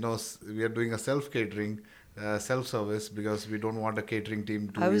having, we are doing a self-catering, self-service because we don't want a catering team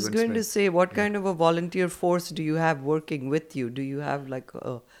to. I was going to say, what kind of a volunteer force do you have working with you? Do you have like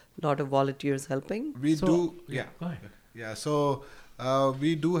a lot of volunteers helping? We do. Yeah. Go ahead. Yeah. So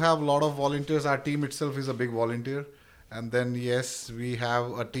we do have a lot of volunteers. Our team itself is a big volunteer. And then, yes, we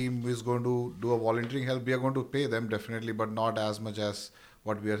have a team who is going to do a volunteering help. We are going to pay them definitely, but not as much as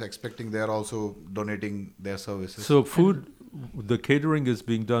what we are expecting. They are also donating their services. So the catering is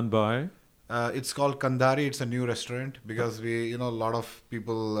being done by? It's called Kandhari. It's a new restaurant because a lot of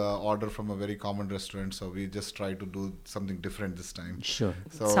people order from a very common restaurant. So we just try to do something different this time. Sure.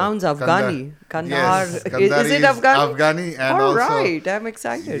 So sounds Afghani. Kandhar. Yes, Kandhari is it Afghani? Afghani and all also, right, I'm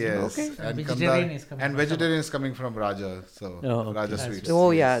excited. Yes, okay. And vegetarian is coming from Raja. So Raja Sweets.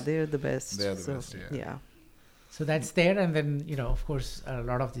 Oh yeah, they're the best. They are the best. Yeah. So that's there, and then of course, a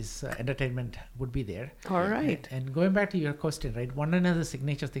lot of this entertainment would be there. All right. And going back to your question, right? One another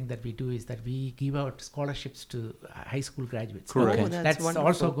signature thing that we do is that we give out scholarships to high school graduates. Correct. Oh, that's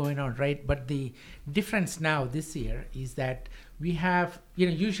also going on, right? But the difference now this year is that we have,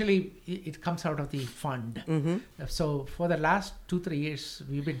 usually it comes out of the fund. So for the last 2-3 years,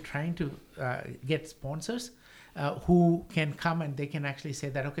 we've been trying to get sponsors who can come and they can actually say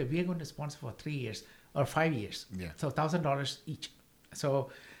that, okay, we are going to sponsor for 3 years. Or 5 years. Yeah. So $1,000 each.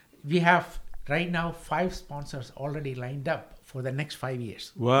 So we have right now 5 sponsors already lined up for the next 5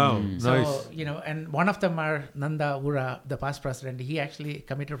 years. Wow, So, nice. and one of them are Nanda Ura, the past president. He actually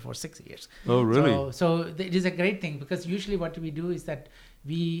committed for 6 years. Oh, really? So it is a great thing, because usually what we do is that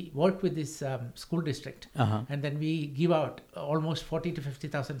we work with this school district, and then we give out almost 40 to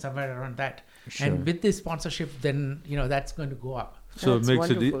 50,000, somewhere around that. Sure. And with this sponsorship, then that's going to go up. So That's it makes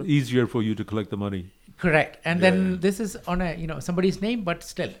wonderful. it easier for you to collect the money. Correct. And then this is on a somebody's name, but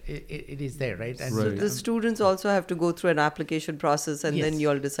still it is there, right? And Right. The students also have to go through an application process, and then Yes. you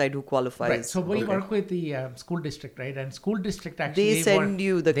all decide who qualifies. Right. So we work with the school district, right? And school district actually They send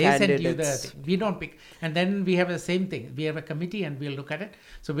you the they send you candidates. the we don't pick, and then we have the same thing. We have a committee, and we'll look at it.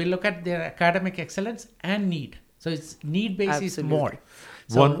 So we'll look at their academic excellence and need. So it's need based is Absolutely. more.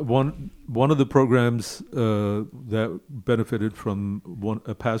 So, One of the programs that benefited from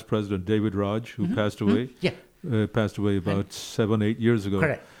a past president, David Raj, who passed away. Yeah. Passed away about 7-8 years ago.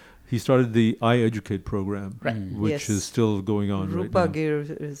 Correct. He started the iEducate program, which Yes. is still going on right Rupa now. Gir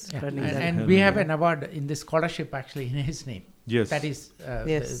is running that. and we have an award in this scholarship actually in his name. Yes. That is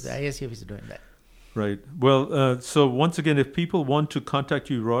Yes. the ISCF is doing that. Right. Well, so once again, if people want to contact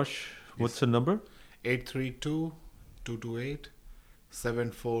you, Rosh, what's the number?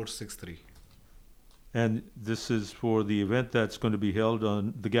 832-228-7463. And this is for the event that's going to be held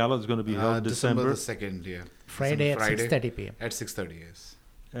on, the gala is going to be held December December. the 2nd, yeah. Friday December at 6:30 p.m. At 6:30, yes.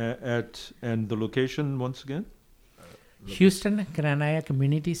 And the location once again? Houston Kananaya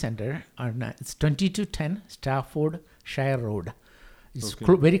Community Center. It's 2210 Stafford Shire Road. It's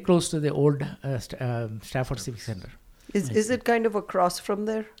Okay. very close to the old Stafford Civic Center. Is it kind of across from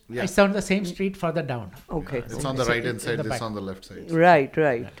there? Yeah. It's on the same street further down. Okay. It's on the right hand side, the this back. on the left side. Right.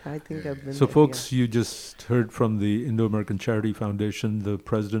 I think I've been So, there, folks, you just heard from the Indo-American Charity Foundation, the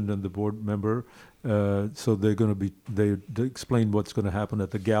president and the board member. So they're going to be, they explain what's going to happen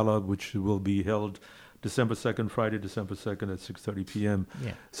at the gala, which will be held December 2nd, Friday, December 2nd at 6:30 p.m.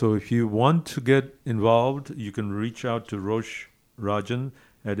 Yeah. So if you want to get involved, you can reach out to Rosh Rajan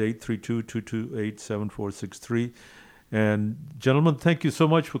at 832-228-7463. And gentlemen, thank you so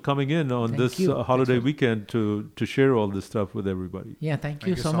much for coming in on Thank this you. holiday Thanks. weekend to share all this stuff with everybody. Yeah, thank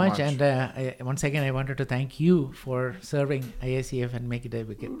you so much. And once again, I wanted to thank you for serving IACF and make it a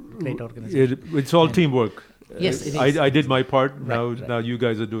great organization. It's all teamwork. Yes, it is. I did my part. Right. Now you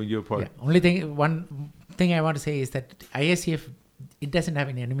guys are doing your part. Yeah. One thing I want to say is that IACF, it doesn't have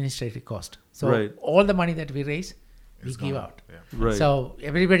any administrative cost. So Right. all the money that we raise, we It's give gone. out. Yeah. Right. So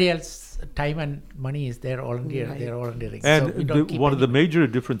everybody else, time and money is there volunteer. Right. They're volunteering. And so we don't keep one of the any- major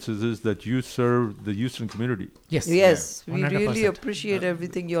differences is that you serve the Houston community. Yes. Yes, we 100%. really appreciate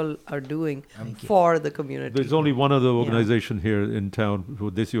everything you all are doing for the community. There's only one other organization here in town,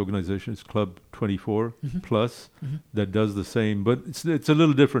 this organization is Club 24 Plus, that does the same, but it's a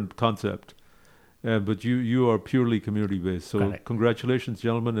little different concept. But you are purely community based. So Correct. congratulations,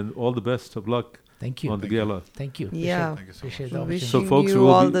 gentlemen, and all the best of luck. Thank you. On the gala. Thank you. Yeah. Appreciate the Wishing opportunity. So, folks, you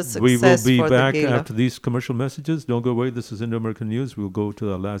all the we will success be for the back gala. after these commercial messages. Don't go away. This is Indo-American News. We'll go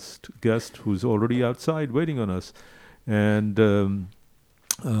to our last guest, who's already outside waiting on us, and it's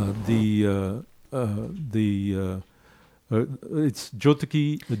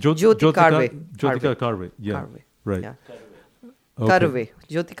Jyoti Karve. Jyotika Karve. Yeah, Karve. right. Yeah. Okay. Karve.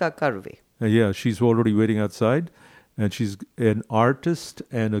 Jyotika Karve. Yeah, she's already waiting outside, and she's an artist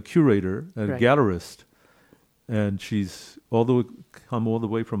and a curator and Right. gallerist, and she's come all the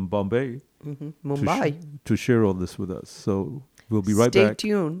way from Bombay, Mumbai. to share all this with us. So we'll be right Stay back.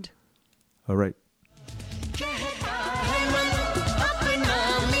 tuned. All right.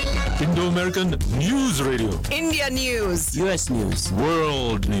 Indo-American News Radio. India News. US News.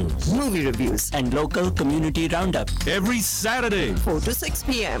 World News. Movie reviews. And local community roundup. Every Saturday. 4 to 6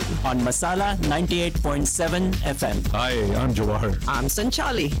 p.m. On Masala 98.7 FM. Hi, I'm Jawahar. I'm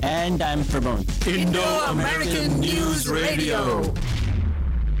Sanchali. And I'm Pramod. Indo-American News Radio.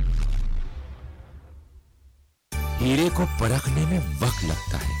 हीरे को परखने में वक्त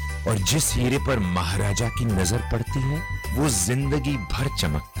लगता है और जिस हीरे पर महाराजा की नजर पड़ती है वो जिंदगी भर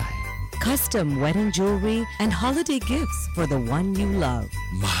चमकता है Custom wedding jewelry and holiday gifts for the one you love.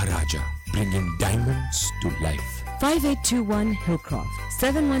 Maharaja bringing diamonds to life 5821 Hillcroft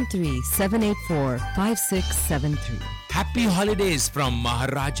 713-784-5673. Happy holidays from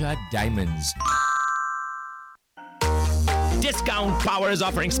Maharaja Diamonds. Discount Power is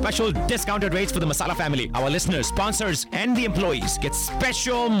offering special discounted rates for the Masala family. Our listeners, sponsors, and the employees get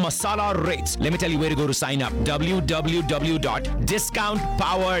special Masala rates. Let me tell you where to go to sign up.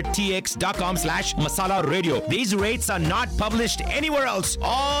 www.discountpowertx.com/Masala Radio. These rates are not published anywhere else.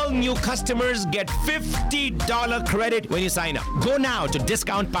 All new customers get $50 credit when you sign up. Go now to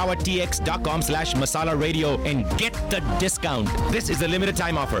discountpowertx.com/Masala Radio and get the discount. This is a limited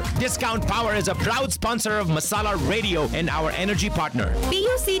time offer. Discount Power is a proud sponsor of Masala Radio and our energy partner.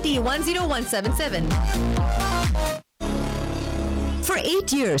 PUCT 10177. For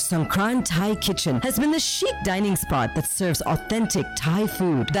 8 years, Songkran Thai Kitchen has been the chic dining spot that serves authentic Thai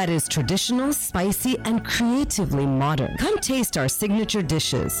food that is traditional, spicy, and creatively modern. Come taste our signature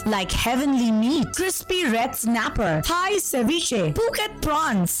dishes like heavenly meat, crispy red snapper, Thai ceviche, Phuket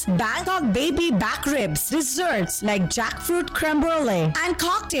prawns, Bangkok baby back ribs, desserts like jackfruit creme brulee, and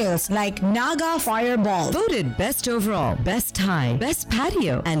cocktails like Naga Fireball. Voted Best Overall, Best Thai, Best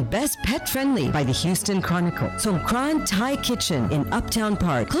Patio, and Best Pet Friendly by the Houston Chronicle. Songkran Thai Kitchen in Uptown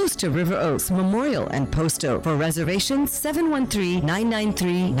Park, close to River Oaks, Memorial, and Posto. For reservations,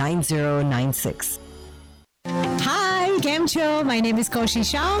 713-993-9096. Hi, Kemcho. My name is Koshi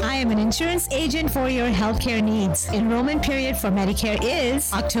Shah. I am an insurance agent for your healthcare needs. Enrollment period for Medicare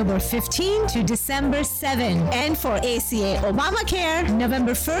is October 15 to December 7. And for ACA Obamacare,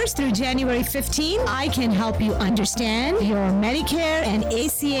 November 1st through January 15, I can help you understand your Medicare and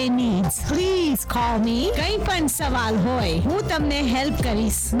ACA needs. Please call me. Kain pan sawal hoy, હું તમને help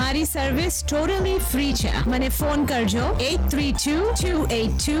કરીશ. મારી service totally free છે. મને phone કરજો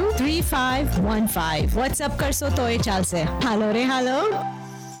 832-282-3515. WhatsApp કરશો તો એ ચાલશે. હાલો રે હાલો.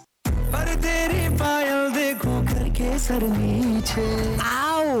 पर तेरी पायल देखूं करके सर नीचे.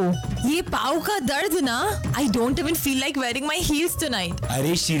 Ow! ये पाव का दर्द ना. I don't even feel like wearing my heels tonight.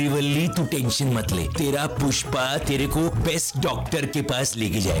 अरे श्रीवल्ली तू टेंशन मत ले, तेरा पुष्पा तेरे को बेस्ट डॉक्टर के पास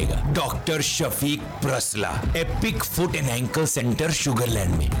लेके जाएगा. Doctor Shafiq Prasla, Epic Foot and Ankle Center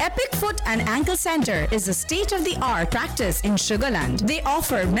Sugar Land में. Epic Foot and Ankle Center is a state-of-the-art practice in Sugarland. They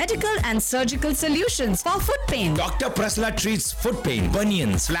offer medical and surgical solutions for foot pain. Dr. Prasla treats foot pain,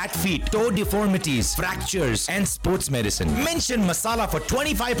 bunions, flat feet, toe deformities, fractures, and sports medicine. Mention Masala for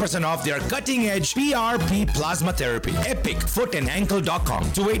 25% off their cutting-edge PRP plasma therapy. EpicFootandAnkle.com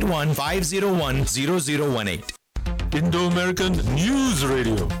 281-501-0018. Indo-American News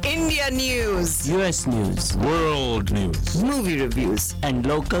Radio. India News. US News. World News. Movie reviews. And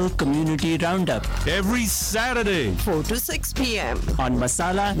local community roundup. Every Saturday. 4 to 6 p.m. On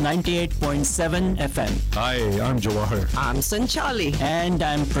Masala 98.7 FM. Hi, I'm Jawahar. I'm Sanchali. And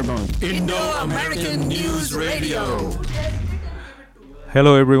I'm Pramod. Indo-American News Radio.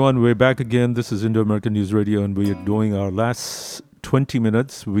 Hello, everyone. We're back again. This is Indo-American News Radio, and we are doing our last 20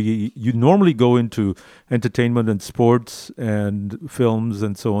 minutes. You normally go into entertainment and sports and films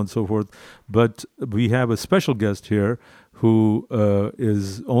and so on and so forth, but we have a special guest here who is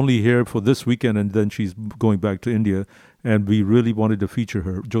only here for this weekend, and then she's going back to India, and we really wanted to feature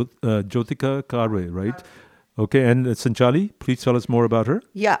her. Jyotika Karve, right? Okay, and Sanchali, please tell us more about her.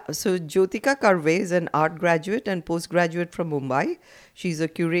 Yeah, so Jyotika Karve is an art graduate and postgraduate from Mumbai. She's a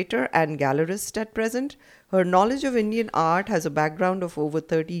curator and gallerist at present. Her knowledge of Indian art has a background of over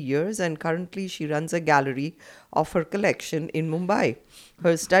 30 years, and currently she runs a gallery of her collection in Mumbai.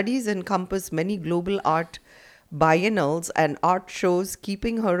 Her studies encompass many global art biennales and art shows,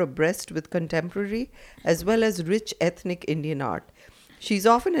 keeping her abreast with contemporary as well as rich ethnic Indian art. She's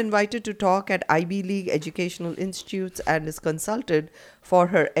often invited to talk at Ivy League educational institutes and is consulted for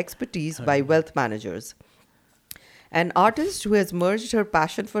her expertise by wealth managers. An artist who has merged her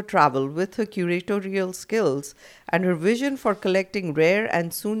passion for travel with her curatorial skills and her vision for collecting rare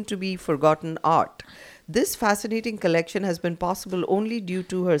and soon-to-be forgotten art. This fascinating collection has been possible only due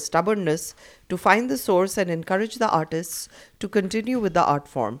to her stubbornness to find the source and encourage the artists to continue with the art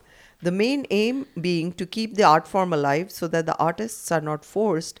form. The main aim being to keep the art form alive so that the artists are not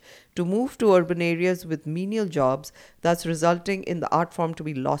forced to move to urban areas with menial jobs, thus resulting in the art form to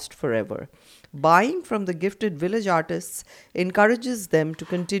be lost forever. Buying from the gifted village artists encourages them to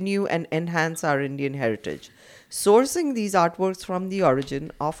continue and enhance our Indian heritage. Sourcing these artworks from the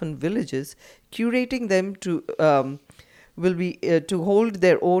origin, often villages, curating them will be to hold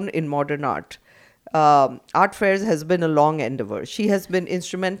their own in modern art. Art fairs has been a long endeavor. She has been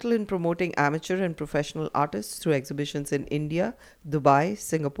instrumental in promoting amateur and professional artists through exhibitions in India, Dubai,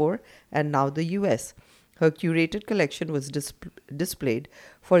 Singapore, and now the US. Her curated collection was displayed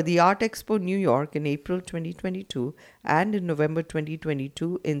for the Art Expo New York in April 2022 and in November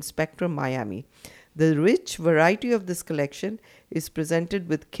 2022 in Spectrum, Miami. The rich variety of this collection is presented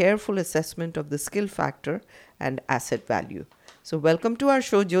with careful assessment of the skill factor and asset value. So welcome to our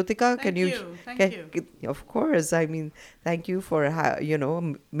show, Jyotika. Thank you. Thank you. Of course. I mean, thank you for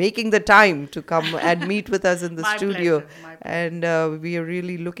making the time to come and meet with us in the My studio. pleasure. And we are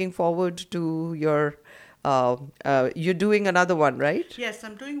really looking forward to your. You're doing another one, right? Yes,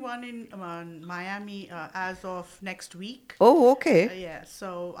 I'm doing one in Miami as of next week. Oh, okay. Yeah,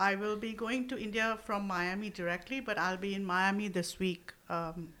 so I will be going to India from Miami directly, but I'll be in Miami this week,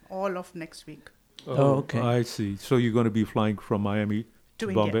 all of next week. Oh, okay. I see. So you're going to be flying from Miami to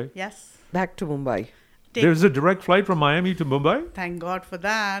India. Bombay? Yes. Back to Mumbai. There's a direct flight from Miami to Mumbai? Thank God for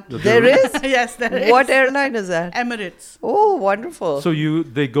that. There is? Yes, there is. What airline is that? Emirates. Oh, wonderful. So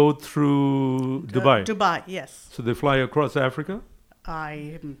they go through Dubai? Dubai, yes. So they fly across Africa?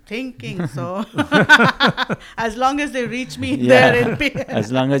 I am thinking so. As long as they reach me Yeah, there in peace.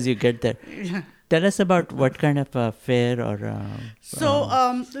 as long as you get there. Yeah. Tell us about what kind of fare or...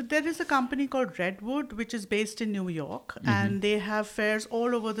 So there is a company called Redwood, which is based in New York, and they have fairs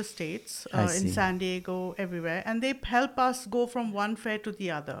all over the states, I in see. San Diego, everywhere, and they help us go from one fair to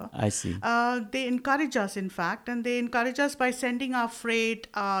the other. I see. They encourage us, in fact, and they encourage us by sending our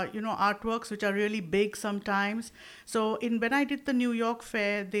freight, artworks, which are really big sometimes. So when I did the New York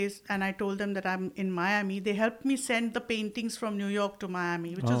fair, and I told them that I'm in Miami, they helped me send the paintings from New York to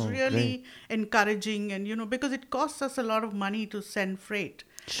Miami, which is really encouraging, and because it costs us a lot of money to send freight.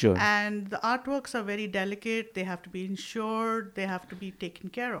 Sure. And the artworks are very delicate. They have to be insured. They have to be taken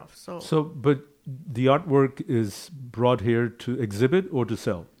care of. But the artwork is brought here to exhibit or to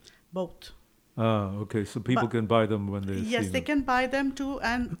sell? Both. Ah, okay. So people can buy them when they see Yes, them. they can buy them too,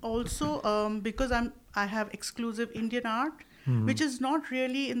 and also because I have exclusive Indian art, which is not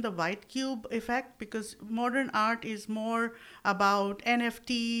really in the white cube effect, because modern art is more about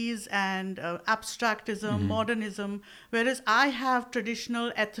NFTs and abstractism, modernism, whereas I have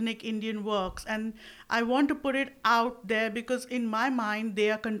traditional ethnic Indian works, and I want to put it out there because in my mind they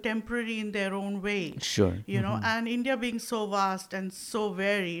are contemporary in their own way. Sure. And India being so vast and so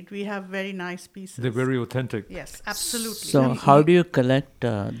varied, we have very nice pieces. They're very authentic. Yes, absolutely. So how do you collect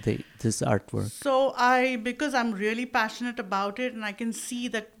this artwork? So because I'm really passionate about it, and I can see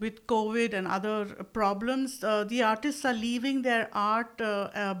that with COVID and other problems, the artists are leaving their art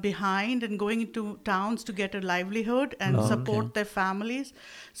behind and going into towns to get a livelihood and support their families.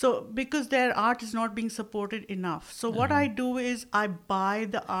 So because their art is not being supported enough. So what I do is I buy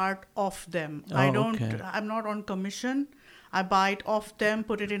the art off them. I'm not on commission. I buy it off them,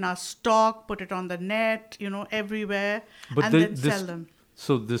 put it in our stock, put it on the net, everywhere, and then sell them.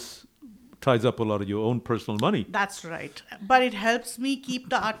 So this ties up a lot of your own personal money. That's right. But it helps me keep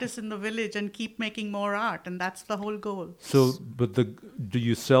the artists in the village and keep making more art. And that's the whole goal. So, do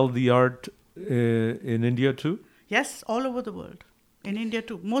you sell the art in India too? Yes, all over the world. In India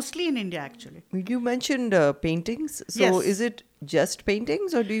too. Mostly in India, actually. You mentioned paintings. So Yes. is it just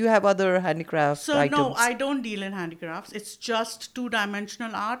paintings, or do you have other handicraft items? No, I don't deal in handicrafts. It's just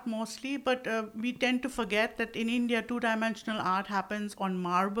two-dimensional art mostly, but we tend to forget that in India, two-dimensional art happens on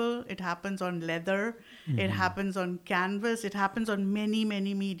marble, it happens on leather, it happens on canvas, it happens on many,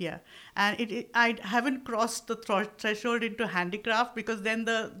 many media. And I haven't crossed the threshold into handicraft, because then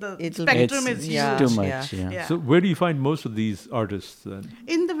the spectrum is huge. Too much, yeah. So where do you find most of these artists then?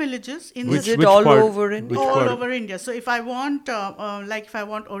 In the villages. Is it all over India? All over India. So if I want, if I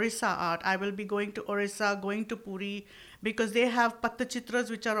want Orissa art, I will be going to Orissa, going to Puri, because they have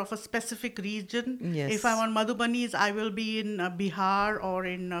Pattachitras which are of a specific region. Yes. If I want Madhubanis, I will be in Bihar or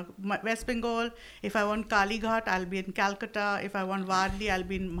in West Bengal. If I want Kalighat, I'll be in Calcutta. If I want Wadli, I'll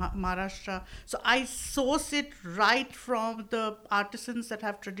be in Maharashtra. So I source it right from the artisans that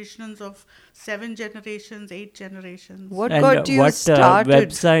have traditions of 7 generations, 8 generations. What got you started? What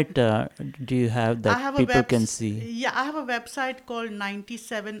website do you have that people can see? Yeah, I have a website called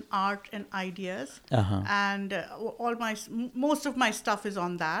 97 Art and Ideas, and most of my stuff is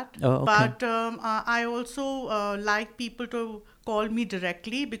on that. Oh, okay. But I also like people to call me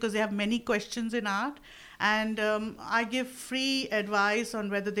directly, because they have many questions in art, and I give free advice on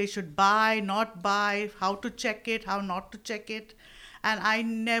whether they should buy, not buy, how to check it, how not to check it. And I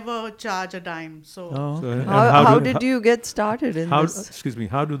never charge a dime. So, how did you get started in this? Excuse me,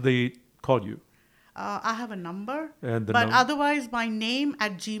 how do they call you? I have a number, And the but number? otherwise my name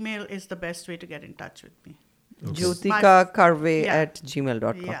at Gmail is the best way to get in touch with me. Okay. Jyotika Karve at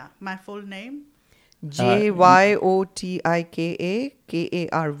gmail.com. Yeah, my full name. JYOTIKA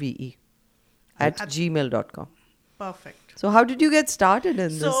KARVE at gmail.com. Perfect. So how did you get started in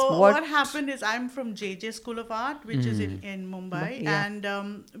this? So what happened is I'm from JJ School of Art, which is in Mumbai, Yeah. and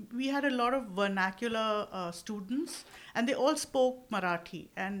we had a lot of vernacular students, and they all spoke Marathi.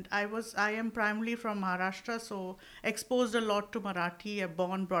 And I am primarily from Maharashtra, so exposed a lot to Marathi.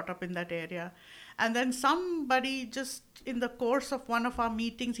 I'm brought up in that area. And then somebody just in the course of one of our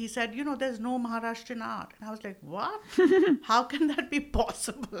meetings, he said, there's no Maharashtrian art. And I was like, what? How can that be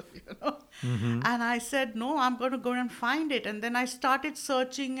possible? And I said, no, I'm going to go and find it. And then I started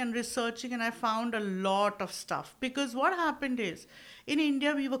searching and researching, and I found a lot of stuff. Because what happened is, in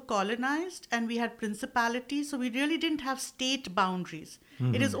India, we were colonized and we had principalities, so we really didn't have state boundaries.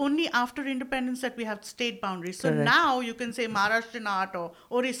 It is only after independence that we have state boundaries. So Correct. now you can say Maharashtrian art or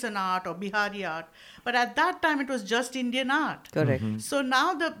Orissan art or Bihari art. But at that time, it was just Indian art. Correct. So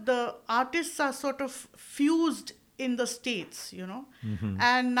now the artists are sort of fused in the states,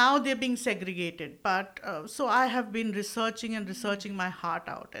 and now they're being segregated. But so I have been researching my heart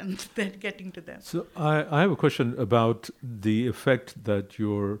out, and then getting to them. So I have a question about the effect that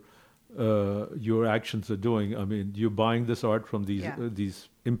your actions are doing. I mean, you're buying this art from these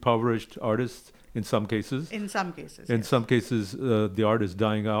impoverished artists in some cases. In some cases. In yes. some cases, the art is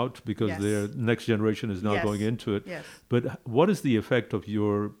dying out because Yes. their next generation is now Yes. going into it. Yes. But what is the effect of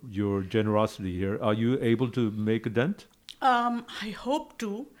your generosity here? Are you able to make a dent? I hope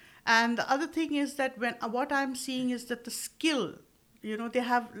to. And the other thing is that what I'm seeing is that the skill,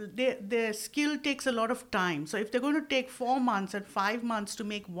 their skill takes a lot of time. So if they're going to take 4 months and 5 months to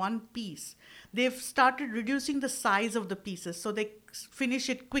make one piece, they've started reducing the size of the pieces. So they finish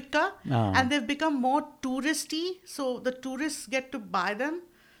it quicker, and they've become more touristy. So the tourists get to buy them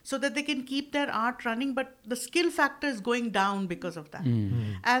so that they can keep their art running. But the skill factor is going down because of that.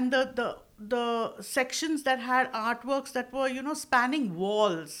 And the sections that had artworks that were, spanning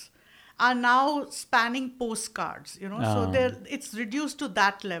walls are now spanning postcards, so it's reduced to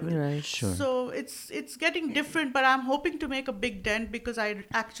that level. Right. Sure. So it's getting different, but I'm hoping to make a big dent because I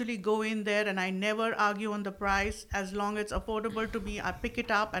actually go in there and I never argue on the price. As long as it's affordable to me, I pick it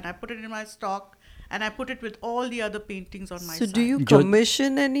up and I put it in my stock, and I put it with all the other paintings on my So side. do you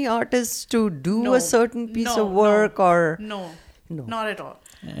commission any artists to do No. a certain piece No, of work or? No, No. not at all.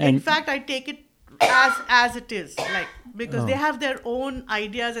 In And- fact, I take it as it is, because they have their own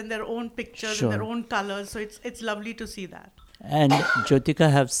ideas and their own pictures and their Sure. own colors. So it's lovely to see that. And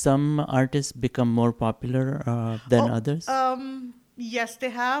Jyotika, have some artists become more popular than others? Yes, they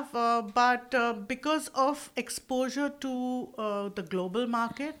have, but because of exposure to the global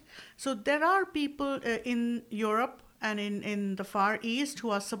market, so there are people in Europe and in the Far East who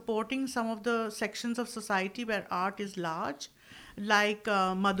are supporting some of the sections of society where art is large, like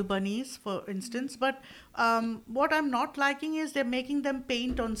Madhubanis, for instance. But what I'm not liking is they're making them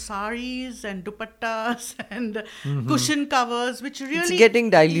paint on saris and dupattas and cushion covers, which really... getting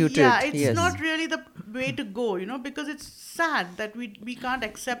diluted, Yeah, it's yes. not really the way to go, because it's sad that we can't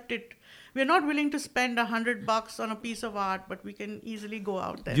accept it. We're not willing to spend $100 on a piece of art, but we can easily go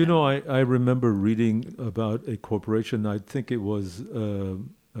out there. I remember reading about a corporation. I think it was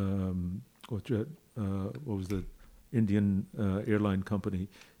what was the Indian airline company?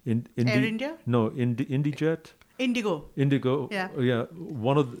 Air India? No, IndiJet. Indigo. Yeah.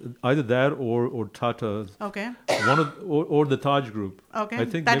 One of either that or Tata's. Okay. Or the Taj Group. Okay. I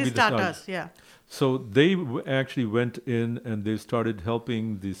think that maybe is the Taj. Tata's. Yeah. So they actually went in and they started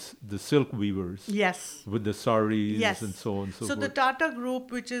helping the silk weavers. Yes. With the saris Yes. and so on and so So forth. the Tata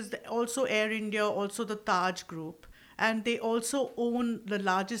Group, which is also Air India, also the Taj Group, and they also own the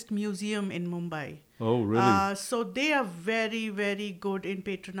largest museum in Mumbai. Oh, really? So they are very, very good in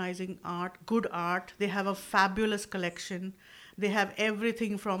patronizing art, good art. They have a fabulous collection. They have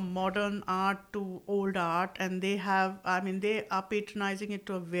everything from modern art to old art, and they are patronizing it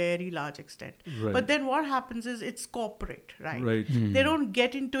to a very large extent. Right. But then what happens is it's corporate, right? Right. They don't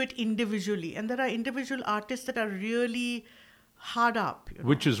get into it individually, and there are individual artists that are really hard up.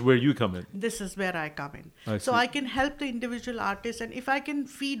 Which is where you come in. This is where I come in. I So see. I can help the individual artist, and if I can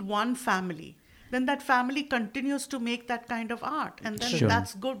feed one family, then that family continues to make that kind of art, and then Sure.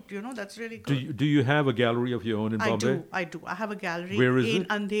 that's good. That's really good. Do you have a gallery of your own in Bombay? I do. I have a gallery Where is in it?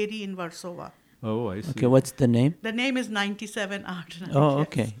 Andheri in Warsaw. Oh, I see. Okay, what's the name? The name is 97 Art. Oh,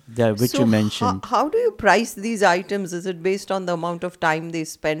 okay. Which you mentioned. How do you price these items? Is it based on the amount of time they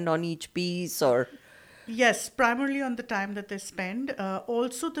spend on each piece, or? Yes, primarily on the time that they spend.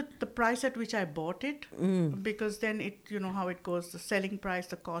 Also, the price at which I bought it, because then it, how it goes: the selling price,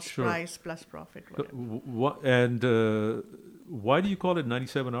 the cost Sure. price plus profit. Whatever. And why do you call it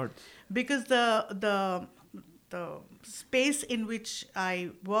 97 Arts? Because the space in which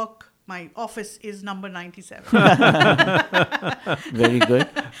I work my office is number 97. Very good.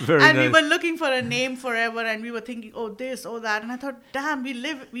 Very and nice. we were looking for a name forever, and we were thinking, oh this, oh that, and I thought, damn,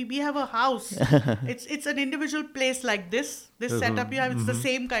 we have a house. It's an individual place like this setup you have. It's the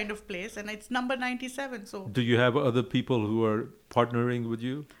same kind of place, and it's number 97. So Do you have other people who are partnering with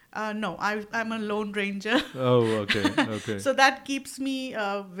you? no, I'm a lone ranger. Oh, okay. So that keeps me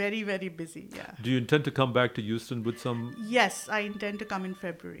very, very busy. Yeah. Do you intend to come back to Houston with some? Yes, I intend to come in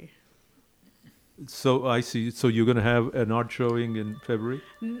February. So I see. So you're going to have an art showing in February?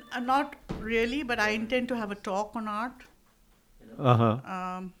 Not really, but I intend to have a talk on art.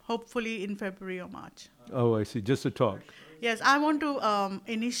 Hopefully in February or March. Oh, I see. Just a talk. Yes, I want to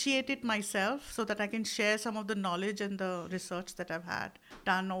initiate it myself so that I can share some of the knowledge and the research that I've had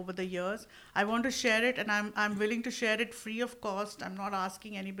done over the years. I want to share it, and I'm willing to share it free of cost. I'm not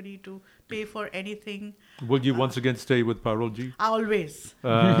asking anybody to pay for anything. Will you once again stay with Parulji? Always.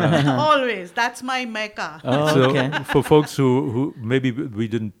 Always. That's my mecca. So for folks who maybe we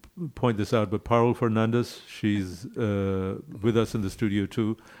didn't point this out, but Parul Fernandez, she's with us in the studio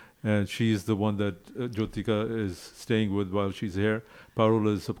too. And she's the one that Jyotika is staying with while she's here.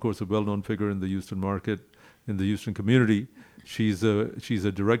 Parul is, of course, a well-known figure in the Houston market, in the Houston community. She's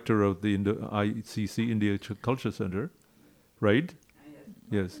a director of the ICC India Culture Center, right?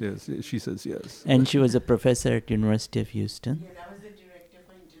 Yes. She says yes. And she was a professor at University of Houston. Yeah, I was the director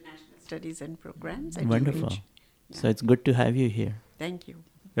for international studies and programs. Wonderful. Yeah. So it's good to have you here. Thank you.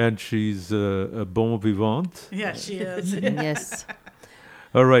 And she's a bon vivant. Yeah, she is. Yes.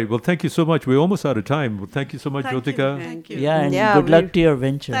 All right. Well, thank you so much. We're almost out of time. Well, thank you so much, Thank Jyotika. you. Thank you. Yeah, and good luck to your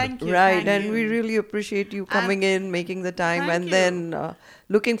venture. Thank you. Right, thank and you. we really appreciate you coming in, making the time, Thank and you. then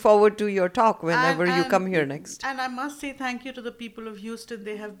looking forward to your talk whenever you come here next. And I must say thank you to the people of Houston.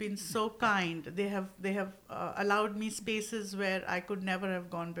 They have been so kind. They have allowed me spaces where I could never have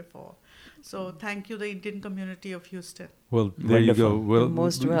gone before. So thank you, the Indian community of Houston. Well, there you go. Well,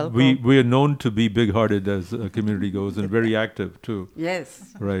 Most welcome. we are known to be big-hearted as a community goes, and very active too.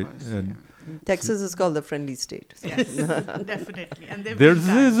 Yes. Right. And Texas is called the friendly state. So. Yes, definitely. And they've there's been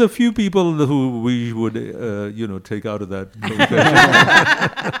kind. there's a few people who we would take out of that.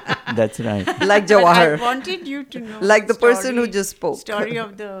 That's right. Like But I Jawahar. wanted you to know Like the person who just spoke. Story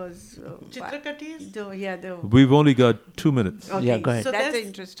of those Chitrakatis? We've only got 2 minutes. Okay. Yeah, go ahead. So That's an there's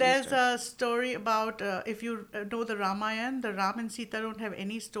interesting a story about if you know the Ramayana, the Ram and Sita don't have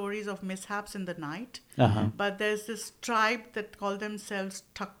any stories of mishaps in the night. But there's this tribe that call themselves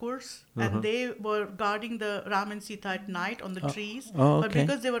Thakurs, and they were guarding the Ram and Sita at night on the trees. Oh, But okay.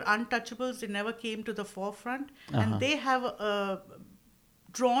 because they were untouchables, they never came to the forefront. And they have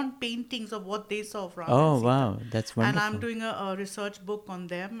drawn paintings of what they saw of Ram Oh, and Sita. wow. That's And wonderful. I'm doing a research book on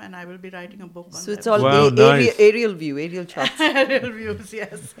them, and I will be writing a book on So them. it's all Wow, nice. aerial view, aerial shots. Aerial views,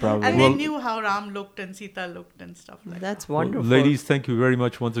 yes. Probably. And Well- they knew how Ram looked and Sita looked and stuff like That's Well, wonderful. ladies, thank you very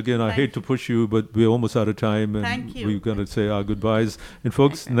much once again. I Thank hate to push you, but we're almost out of time, and Thank you. we're going to say our goodbyes. And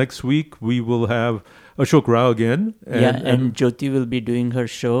folks, next week we will have Ashok Rao again. And Jyoti will be doing her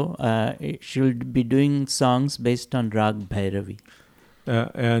show. She'll be doing songs based on Rag Bhairavi.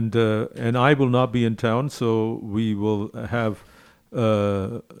 And I will not be in town, so we will have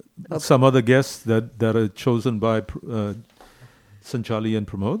some other guests that are chosen by Sanchali and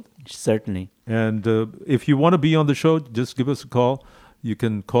Pramod. Certainly. And if you want to be on the show, just give us a call. You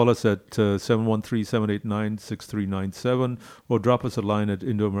can call us at 713-789-6397 or drop us a line at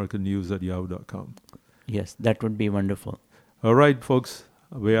indoamericannews@yahoo.com. Yes, that would be wonderful. All right, folks,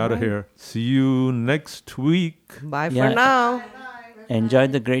 we're out of here. See you next week. Bye Yeah. for now. Enjoy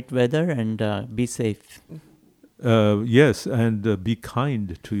the great weather and be safe. Yes, and be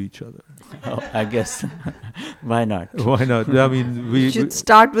kind to each other. Oh, I guess. Why not? Why not? I mean, You should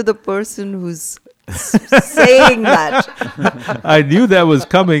start with the person who's saying that. I knew that was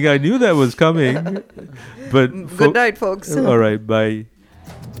coming. But Good night, folks. All right, bye.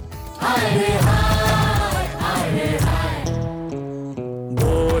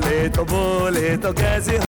 बोले तो कैसे